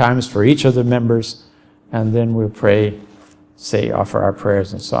 9 times for each of the members, and then we'll pray say, offer our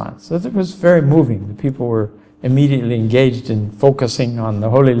prayers and so on. So it was very moving. The people were immediately engaged in focusing on the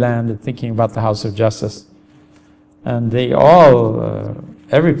Holy Land and thinking about the House of Justice. And they all,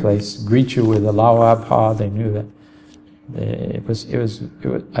 every place, greet you with Allahu Abha. They knew that.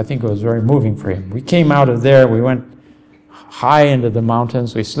 I think it was very moving for him. We came out of there, we went high into the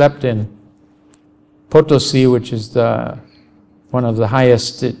mountains. We slept in Potosi, which is one of the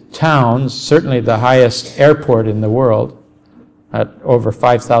highest towns, certainly the highest airport in the world, at over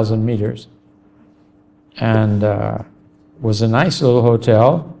 5,000 meters. And was a nice little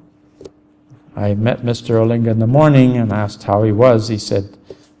hotel. I met Mr. Olinga in the morning and asked how he was. He said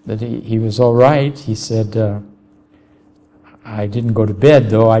that he was all right. He said, I didn't go to bed,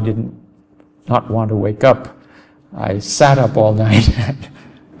 though. I didn't not want to wake up. I sat up all night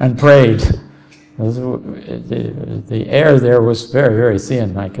and prayed. The air there was very, very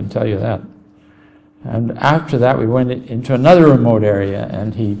thin, I can tell you that. And after that, we went into another remote area,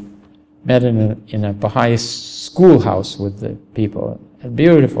 and he met in a Baha'i schoolhouse with the people. A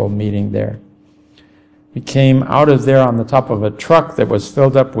beautiful meeting there. We came out of there on the top of a truck that was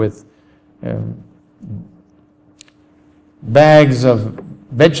filled up with bags of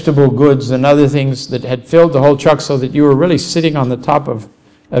vegetable goods and other things that had filled the whole truck, so that you were really sitting on the top of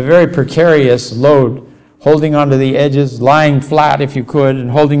a very precarious load, holding onto the edges, lying flat if you could,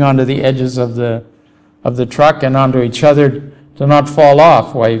 and holding onto the edges of the truck and onto each other to not fall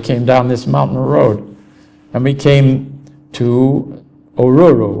off while you came down this mountain road. And we came to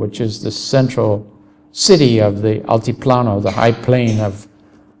Oruro, which is the central city of the Altiplano, the high plain of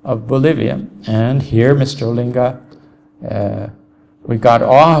Bolivia. And here, Mr. Olinga, we got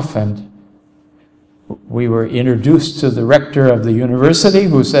off and we were introduced to the rector of the university,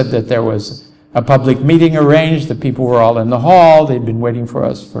 who said that there was a public meeting arranged. The people were all in the hall. They'd been waiting for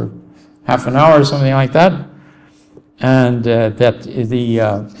us for half an hour or something like that. And that the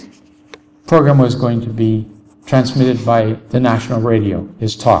program was going to be transmitted by the national radio,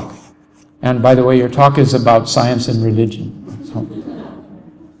 his talk. And by the way, your talk is about science and religion. So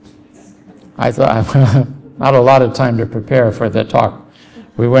I thought, not a lot of time to prepare for the talk.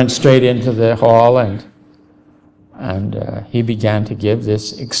 We went straight into the hall, and he began to give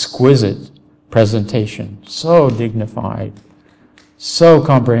this exquisite presentation, so dignified, so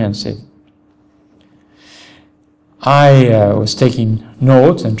comprehensive. I was taking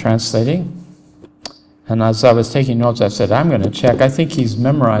notes and translating, and as I was taking notes, I said, I'm going to check. I think he's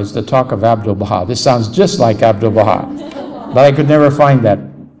memorized the talk of Abdu'l-Baha. This sounds just like Abdu'l-Baha, but I could never find that.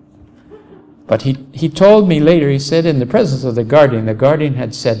 But he told me later, he said in the presence of the guardian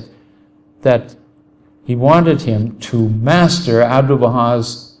had said that he wanted him to master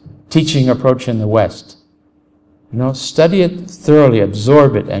Abdu'l-Baha's teaching approach in the West. You know, study it thoroughly,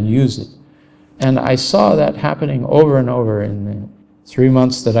 absorb it, and use it. And I saw that happening over and over in the 3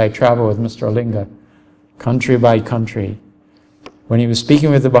 months that I traveled with Mr. Olinga, country by country. When he was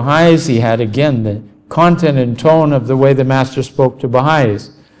speaking with the Baha'is, he had again the content and tone of the way the Master spoke to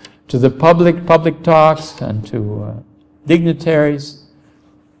Baha'is. To the public talks and to dignitaries.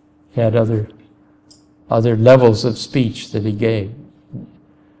 He had other levels of speech that he gave.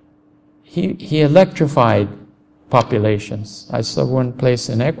 He electrified populations. I saw one place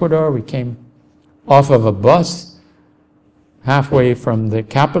in Ecuador. We came off of a bus halfway from the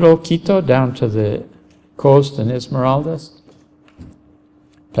capital, Quito, down to the coast in Esmeraldas,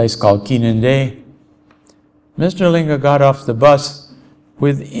 a place called Quinindé. Mr. Olinga got off the bus.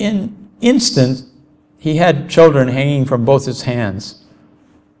 Within instant, he had children hanging from both his hands.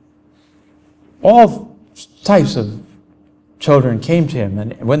 All types of children came to him.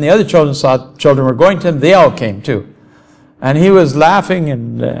 And when the other children saw children were going to him, they all came too. And he was laughing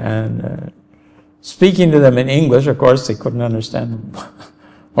and speaking to them in English. Of course, they couldn't understand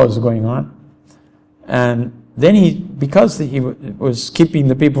what was going on. And then because he was keeping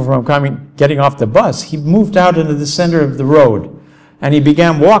the people from getting off the bus, he moved out into the center of the road. And he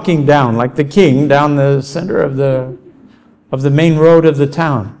began walking down, like the king, down the center of the main road of the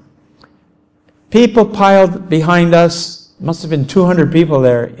town. People piled behind us. Must have been 200 people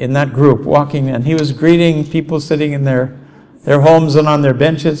there in that group walking, and he was greeting people sitting in their homes and on their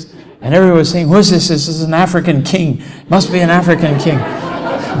benches. And everyone was saying, "Who's this? This is an African king. Must be an African king."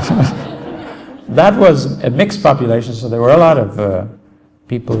 That was a mixed population, so there were a lot of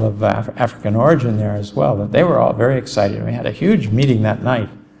people of African origin there as well. They were all very excited. We had a huge meeting that night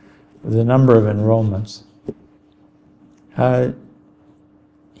with a number of enrollments.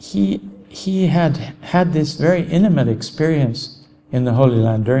 He had this very intimate experience in the Holy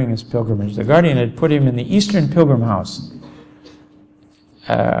Land during his pilgrimage. The guardian had put him in the Eastern Pilgrim House,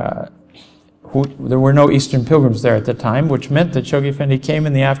 there were no Eastern pilgrims there at the time, which meant that Shoghi Effendi came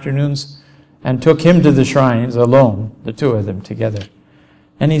in the afternoons and took him to the shrines alone, the two of them together.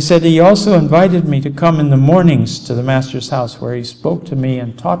 And he said he also invited me to come in the mornings to the Master's house, where he spoke to me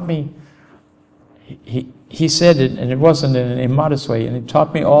and taught me. He said it, and it wasn't in an immodest way, and he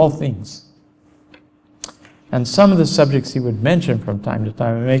taught me all things. And some of the subjects he would mention from time to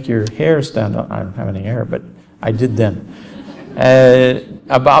time would make your hair stand up. I don't have any hair, but I did then.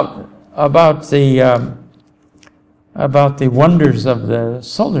 About the wonders of the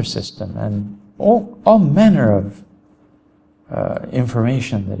solar system and all manner of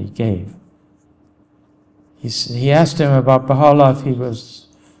information that he gave. He asked him about Baha'u'llah, if he was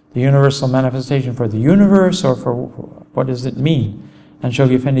the universal manifestation for the universe, or for what does it mean? And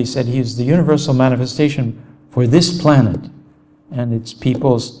Shoghi Effendi said he is the universal manifestation for this planet and its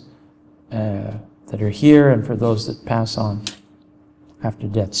peoples that are here, and for those that pass on after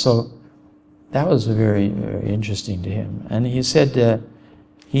death. So that was very, very interesting to him. And he said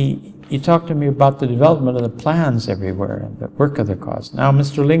he talked to me about the development of the plans everywhere and the work of the cause. Now,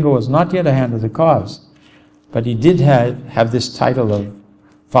 Mr. Lingo was not yet a hand of the cause, but he did have this title of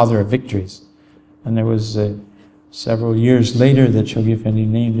Father of Victories. And there was several years later that Shoghi Effendi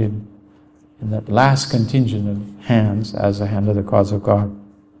named him in that last contingent of hands as a hand of the cause of God.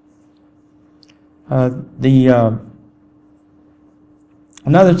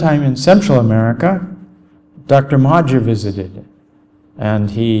 Another time in Central America, Dr. Mahajer visited,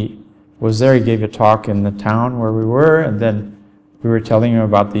 and he was there. He gave a talk in the town where we were, and then we were telling him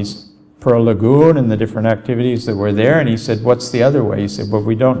about these Pearl Lagoon and the different activities that were there, and he said, "What's the other way?" He said, "Well,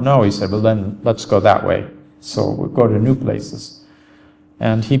 we don't know." He said, "Well, then let's go that way." So we'll go to new places.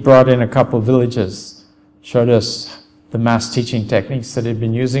 And he brought in a couple of villages, showed us the mass teaching techniques that he'd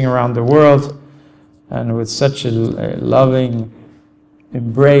been using around the world, and with such a loving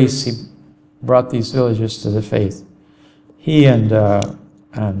embrace, he brought these villagers to the faith. He and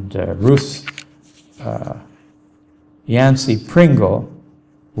Ruth Yancey Pringle,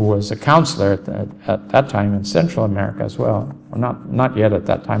 who was a counselor at that time in Central America as well. Not yet at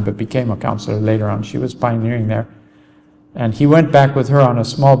that time, but became a counselor later on. She was pioneering there. And he went back with her on a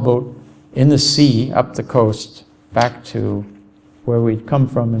small boat in the sea up the coast, back to where we'd come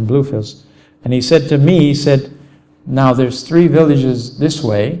from in Bluefields. And he said to me, he said, "Now there's 3 villages this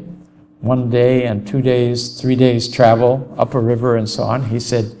way, 1 day and 2 days, 3 days travel up a river and so on." He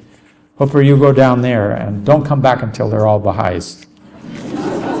said, "Hooper, you go down there and don't come back until they're all Baha'is."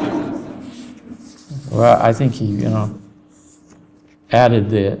 Well, I think he, added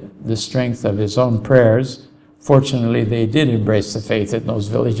the strength of his own prayers. Fortunately, they did embrace the faith in those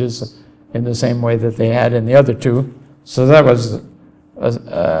villages in the same way that they had in the other 2. So that was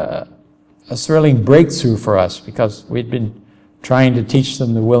a thrilling breakthrough for us, because we'd been trying to teach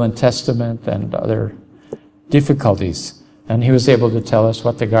them the Will and Testament and other difficulties. And he was able to tell us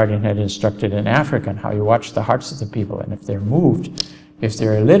what the Guardian had instructed in Africa, and how you watch the hearts of the people. And if they're moved, if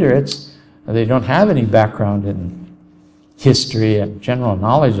they're illiterates, they don't have any background in history and general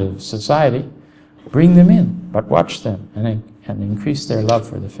knowledge of society, bring them in, but watch them and increase their love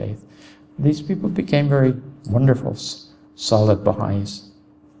for the faith. These people became very wonderful, solid Baha'is.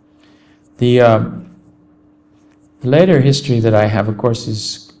 The later history that I have, of course,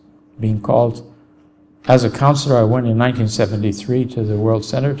 is being called, as a counselor, I went in 1973 to the World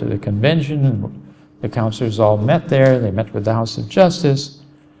Center, to the convention, and the counselors all met there. They met with the House of Justice.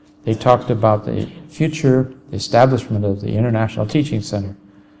 They talked about the future, the establishment of the International Teaching Center.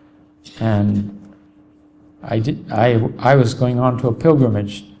 And I was going on to a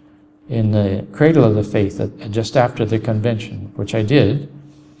pilgrimage in the cradle of the faith just after the convention, which I did.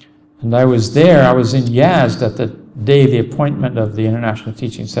 And I was there, I was in Yazd at the day the appointment of the International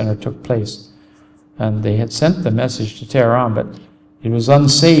Teaching Center took place. And they had sent the message to Tehran, but it was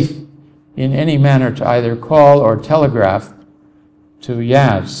unsafe in any manner to either call or telegraph to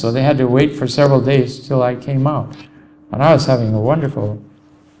Yazd. So they had to wait for several days till I came out. And I was having a wonderful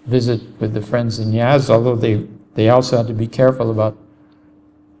visit with the friends in Yazd, although they also had to be careful about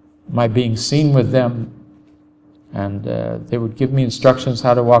my being seen with them. And they would give me instructions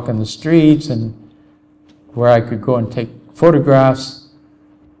how to walk in the streets and where I could go and take photographs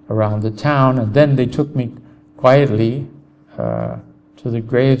around the town. And then they took me quietly to the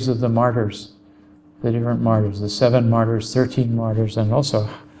graves of the martyrs, the different martyrs, the 7 martyrs, 13 martyrs, and also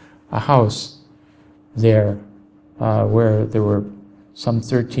a house there where there were some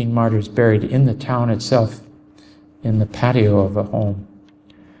 13 martyrs buried in the town itself, in the patio of a home.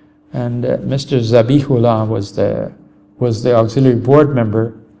 And Mr. Zabihullah was the auxiliary board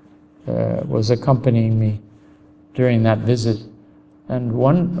member, was accompanying me during that visit. And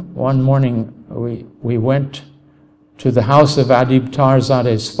one morning we went to the house of Adib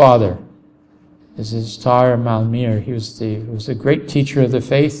Tarzade's father. This is Tar Malmir. He was a great teacher of the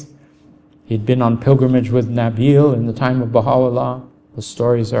faith. He'd been on pilgrimage with Nabil in the time of Baha'u'llah. The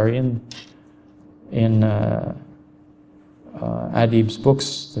stories are in Adib's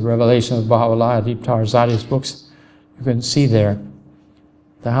books, the Revelation of Baha'u'llah, Adib Tarzade's books. You can see there.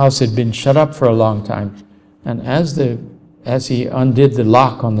 The house had been shut up for a long time. And as he undid the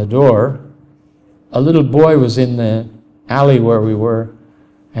lock on the door, a little boy was in the alley where we were,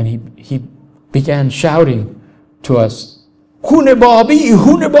 and he began shouting to us, "Hune Babi,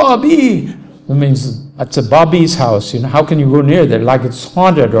 Hune Babi!" That means it's a Babi's house. You know, how can you go near there? Like it's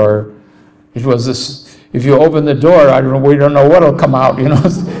haunted, or it was this. If you open the door, I don't know. We don't know what'll come out. You know,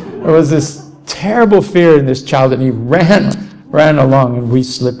 there was this terrible fear in this child, and he ran along, and we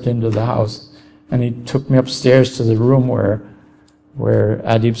slipped into the house. And he took me upstairs to the room where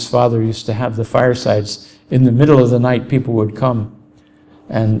Adib's father used to have the firesides. In the middle of the night, people would come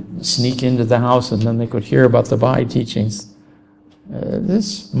and sneak into the house, and then they could hear about the Baha'i teachings.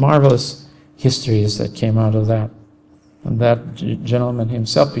 This marvelous histories that came out of that. And that gentleman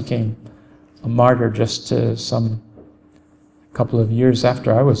himself became a martyr just some couple of years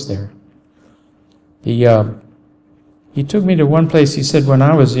after I was there. He took me to one place. He said, when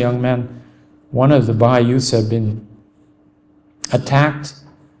I was a young man, one of the Baha'i youths had been attacked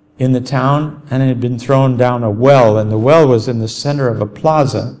in the town and had been thrown down a well, and the well was in the center of a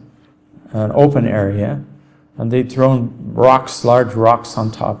plaza, an open area, and they'd thrown rocks, large rocks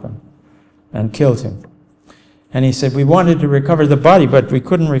on top and killed him. And he said, we wanted to recover the body, but we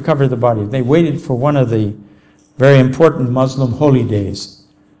couldn't recover the body. They waited for one of the very important Muslim holy days.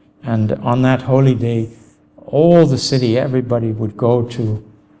 And on that holy day, all the city, everybody would go to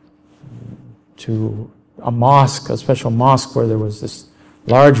a mosque, a special mosque, where there was this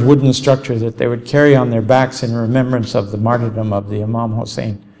large wooden structure that they would carry on their backs in remembrance of the martyrdom of the Imam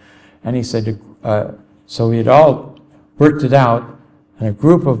Hussein. And he said, so we had all worked it out, and a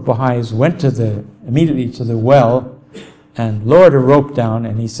group of Baha'is went immediately to the well and lowered a rope down,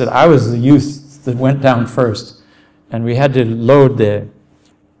 and he said, I was the youth that went down first. And we had to load the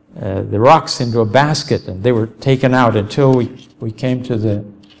rocks into a basket, and they were taken out until we came to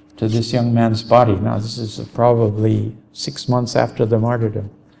this young man's body. Now this is probably 6 months after the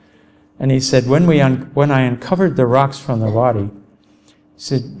martyrdom. And he said, when I uncovered the rocks from the body, he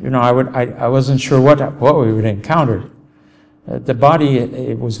said, you know, I wasn't sure what we would encounter. The body,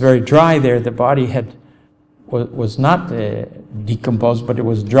 it was very dry there. The body was not decomposed, but it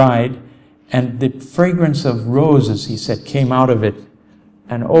was dried, and the fragrance of roses, he said, came out of it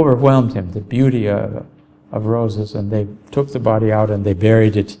and overwhelmed him, the beauty of roses. And they took the body out and they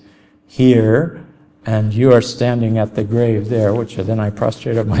buried it here, and you are standing at the grave there, which then I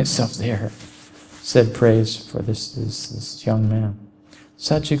prostrated myself there, said praise for this young man.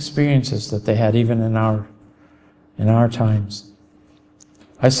 Such experiences that they had even in our times.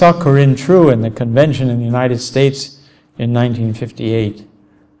 I saw Corinne True in the convention in the United States in 1958.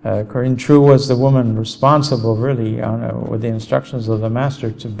 Corinne True was the woman responsible, really, with the instructions of the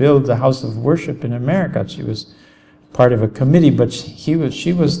Master, to build the house of worship in America. She was part of a committee, but she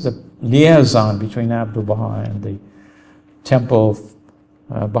was the liaison between Abdu'l-Baha and the temple,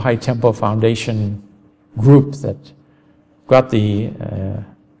 Baha'i Temple Foundation group that got the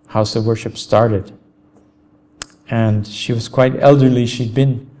house of worship started. And she was quite elderly. She'd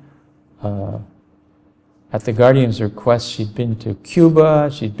been, at the Guardian's request, she'd been to Cuba.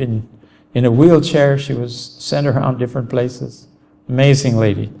 She'd been in a wheelchair. She was sent around different places. Amazing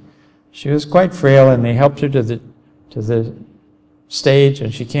lady. She was quite frail, and they helped her to the stage,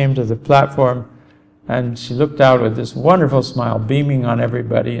 and she came to the platform, and she looked out with this wonderful smile beaming on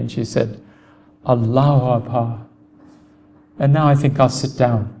everybody, and she said, Allahu Akbar. And now I think I'll sit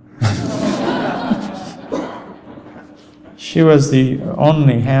down. She was the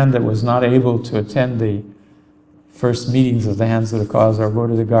only hand that was not able to attend the first meetings of the Hands of the Cause or go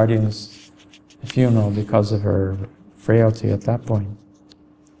to the Guardian's funeral because of her frailty at that point.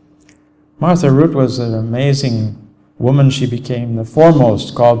 Martha Root was an amazing woman. She became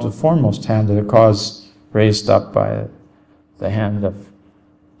called the foremost hand of the cause, raised up by the hand of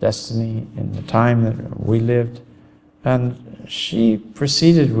destiny in the time that we lived. And she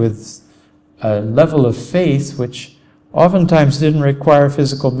proceeded with a level of faith which oftentimes didn't require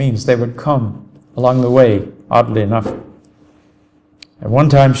physical means. They would come along the way, oddly enough. At one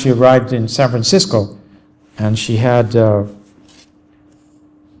time she arrived in San Francisco, and she had, I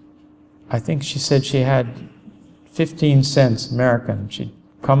think she said she had 15 cents American. She'd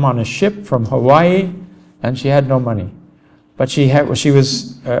come on a ship from Hawaii, and she had no money. But it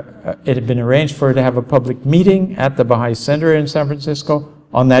had been arranged for her to have a public meeting at the Baha'i Center in San Francisco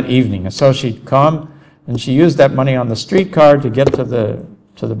on that evening. And so she'd come, and she used that money on the streetcar to get to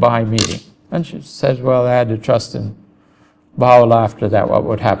the Baha'i meeting. And she says, well, I had to trust in Baha'u'llah after that, what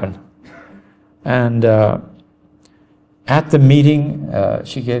would happen. And at the meeting,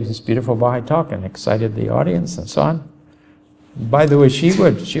 she gave this beautiful Baha'i talk and excited the audience and so on. By the way, she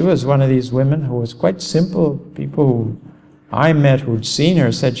was one of these women who was quite simple. People who I met who'd seen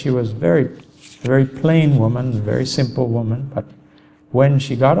her said she was a very plain woman, a very simple woman. But when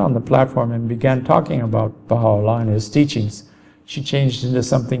she got on the platform and began talking about Baha'u'llah and his teachings, she changed into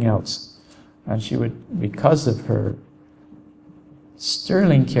something else. And she would, because of her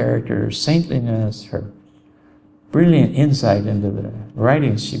sterling character, her saintliness, her brilliant insight into the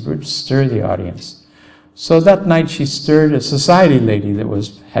writings, she would stir the audience. So that night she stirred a society lady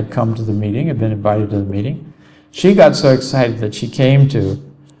that had come to the meeting, had been invited to the meeting. She got so excited that she came to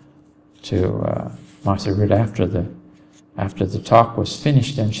Martha Root after the talk was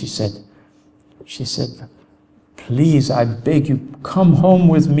finished, and she said, please, I beg you, come home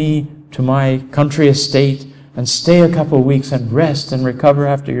with me to my country estate and stay a couple of weeks and rest and recover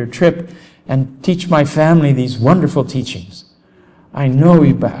after your trip and teach my family these wonderful teachings. I know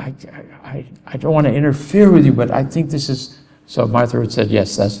you, but I don't want to interfere with you, but I think this is... So Martha Root said,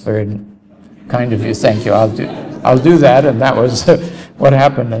 yes, that's very kind of you, thank you, I'll do that. And that was what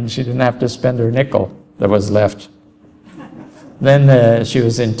happened, and she didn't have to spend her nickel that was left. Then she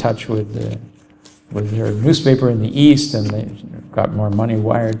was in touch with her newspaper in the East, and they got more money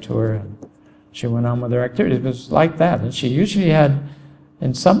wired to her, and she went on with her activities. It was like that. And she usually had,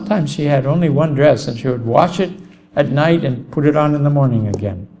 and sometimes she had only one dress, and she would wash it at night and put it on in the morning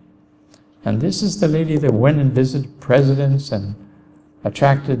again. And this is the lady that went and visited presidents and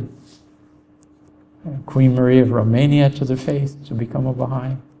attracted Queen Marie of Romania to the faith, to become a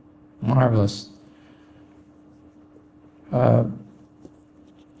Baha'i. Marvelous.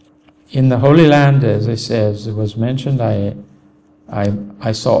 In the Holy Land, as it was mentioned,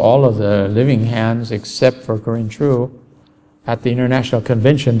 I saw all of the living hands except for Corinne True at the International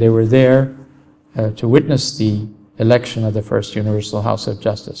Convention. They were there to witness the election of the first Universal House of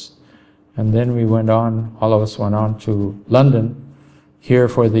Justice. And then we went on, all of us went on to London, here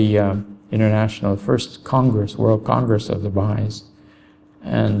for the International First Congress, World Congress of the Baha'is.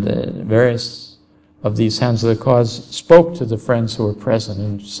 And various of these hands of the cause spoke to the friends who were present,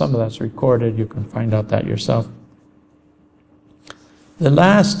 and some of that's recorded. You can find out that yourself. The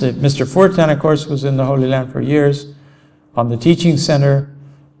last, Mr. Fortan, of course, was in the Holy Land for years. On the Teaching Center,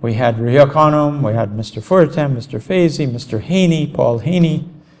 we had Ria Khanum, we had Mr. Fortan, Mr. Faizi, Mr. Haney, Paul Haney,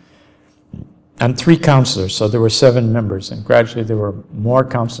 and 3 counselors. So there were 7 members, and gradually there were more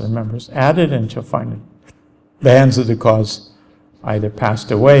counselor members added until finally the hands of the cause either passed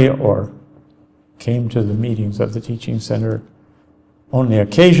away or came to the meetings of the Teaching Center only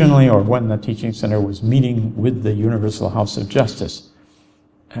occasionally, or when the Teaching Center was meeting with the Universal House of Justice.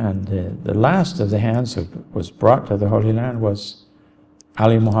 And the last of the hands who was brought to the Holy Land was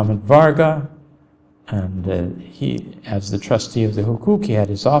Ali Muhammad Varga, and he, as the trustee of the Hukuk, he had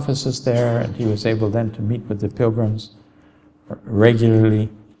his offices there, and he was able then to meet with the pilgrims regularly.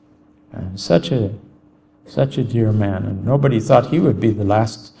 And such a dear man, and nobody thought he would be the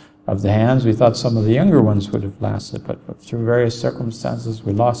last of the hands. We thought some of the younger ones would have lasted, but through various circumstances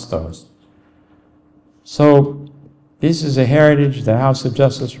we lost those. So this is a heritage. The House of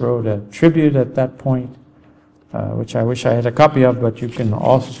Justice wrote a tribute at that point, which I wish I had a copy of, but you can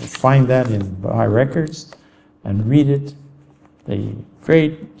also find that in Baha'i records and read it. The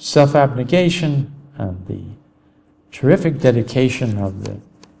great self-abnegation and the terrific dedication of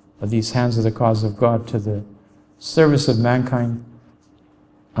these hands of the cause of God to the service of mankind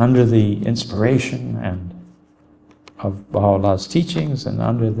under the inspiration and of Baha'u'llah's teachings and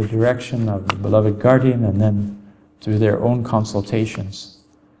under the direction of the beloved guardian, and then through their own consultations,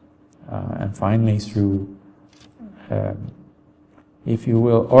 and finally through, if you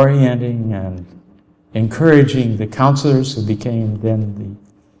will, orienting and encouraging the counselors who became then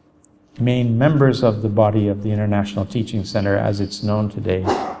the main members of the body of the International Teaching Center as it's known today.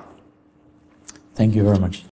 Thank you very much.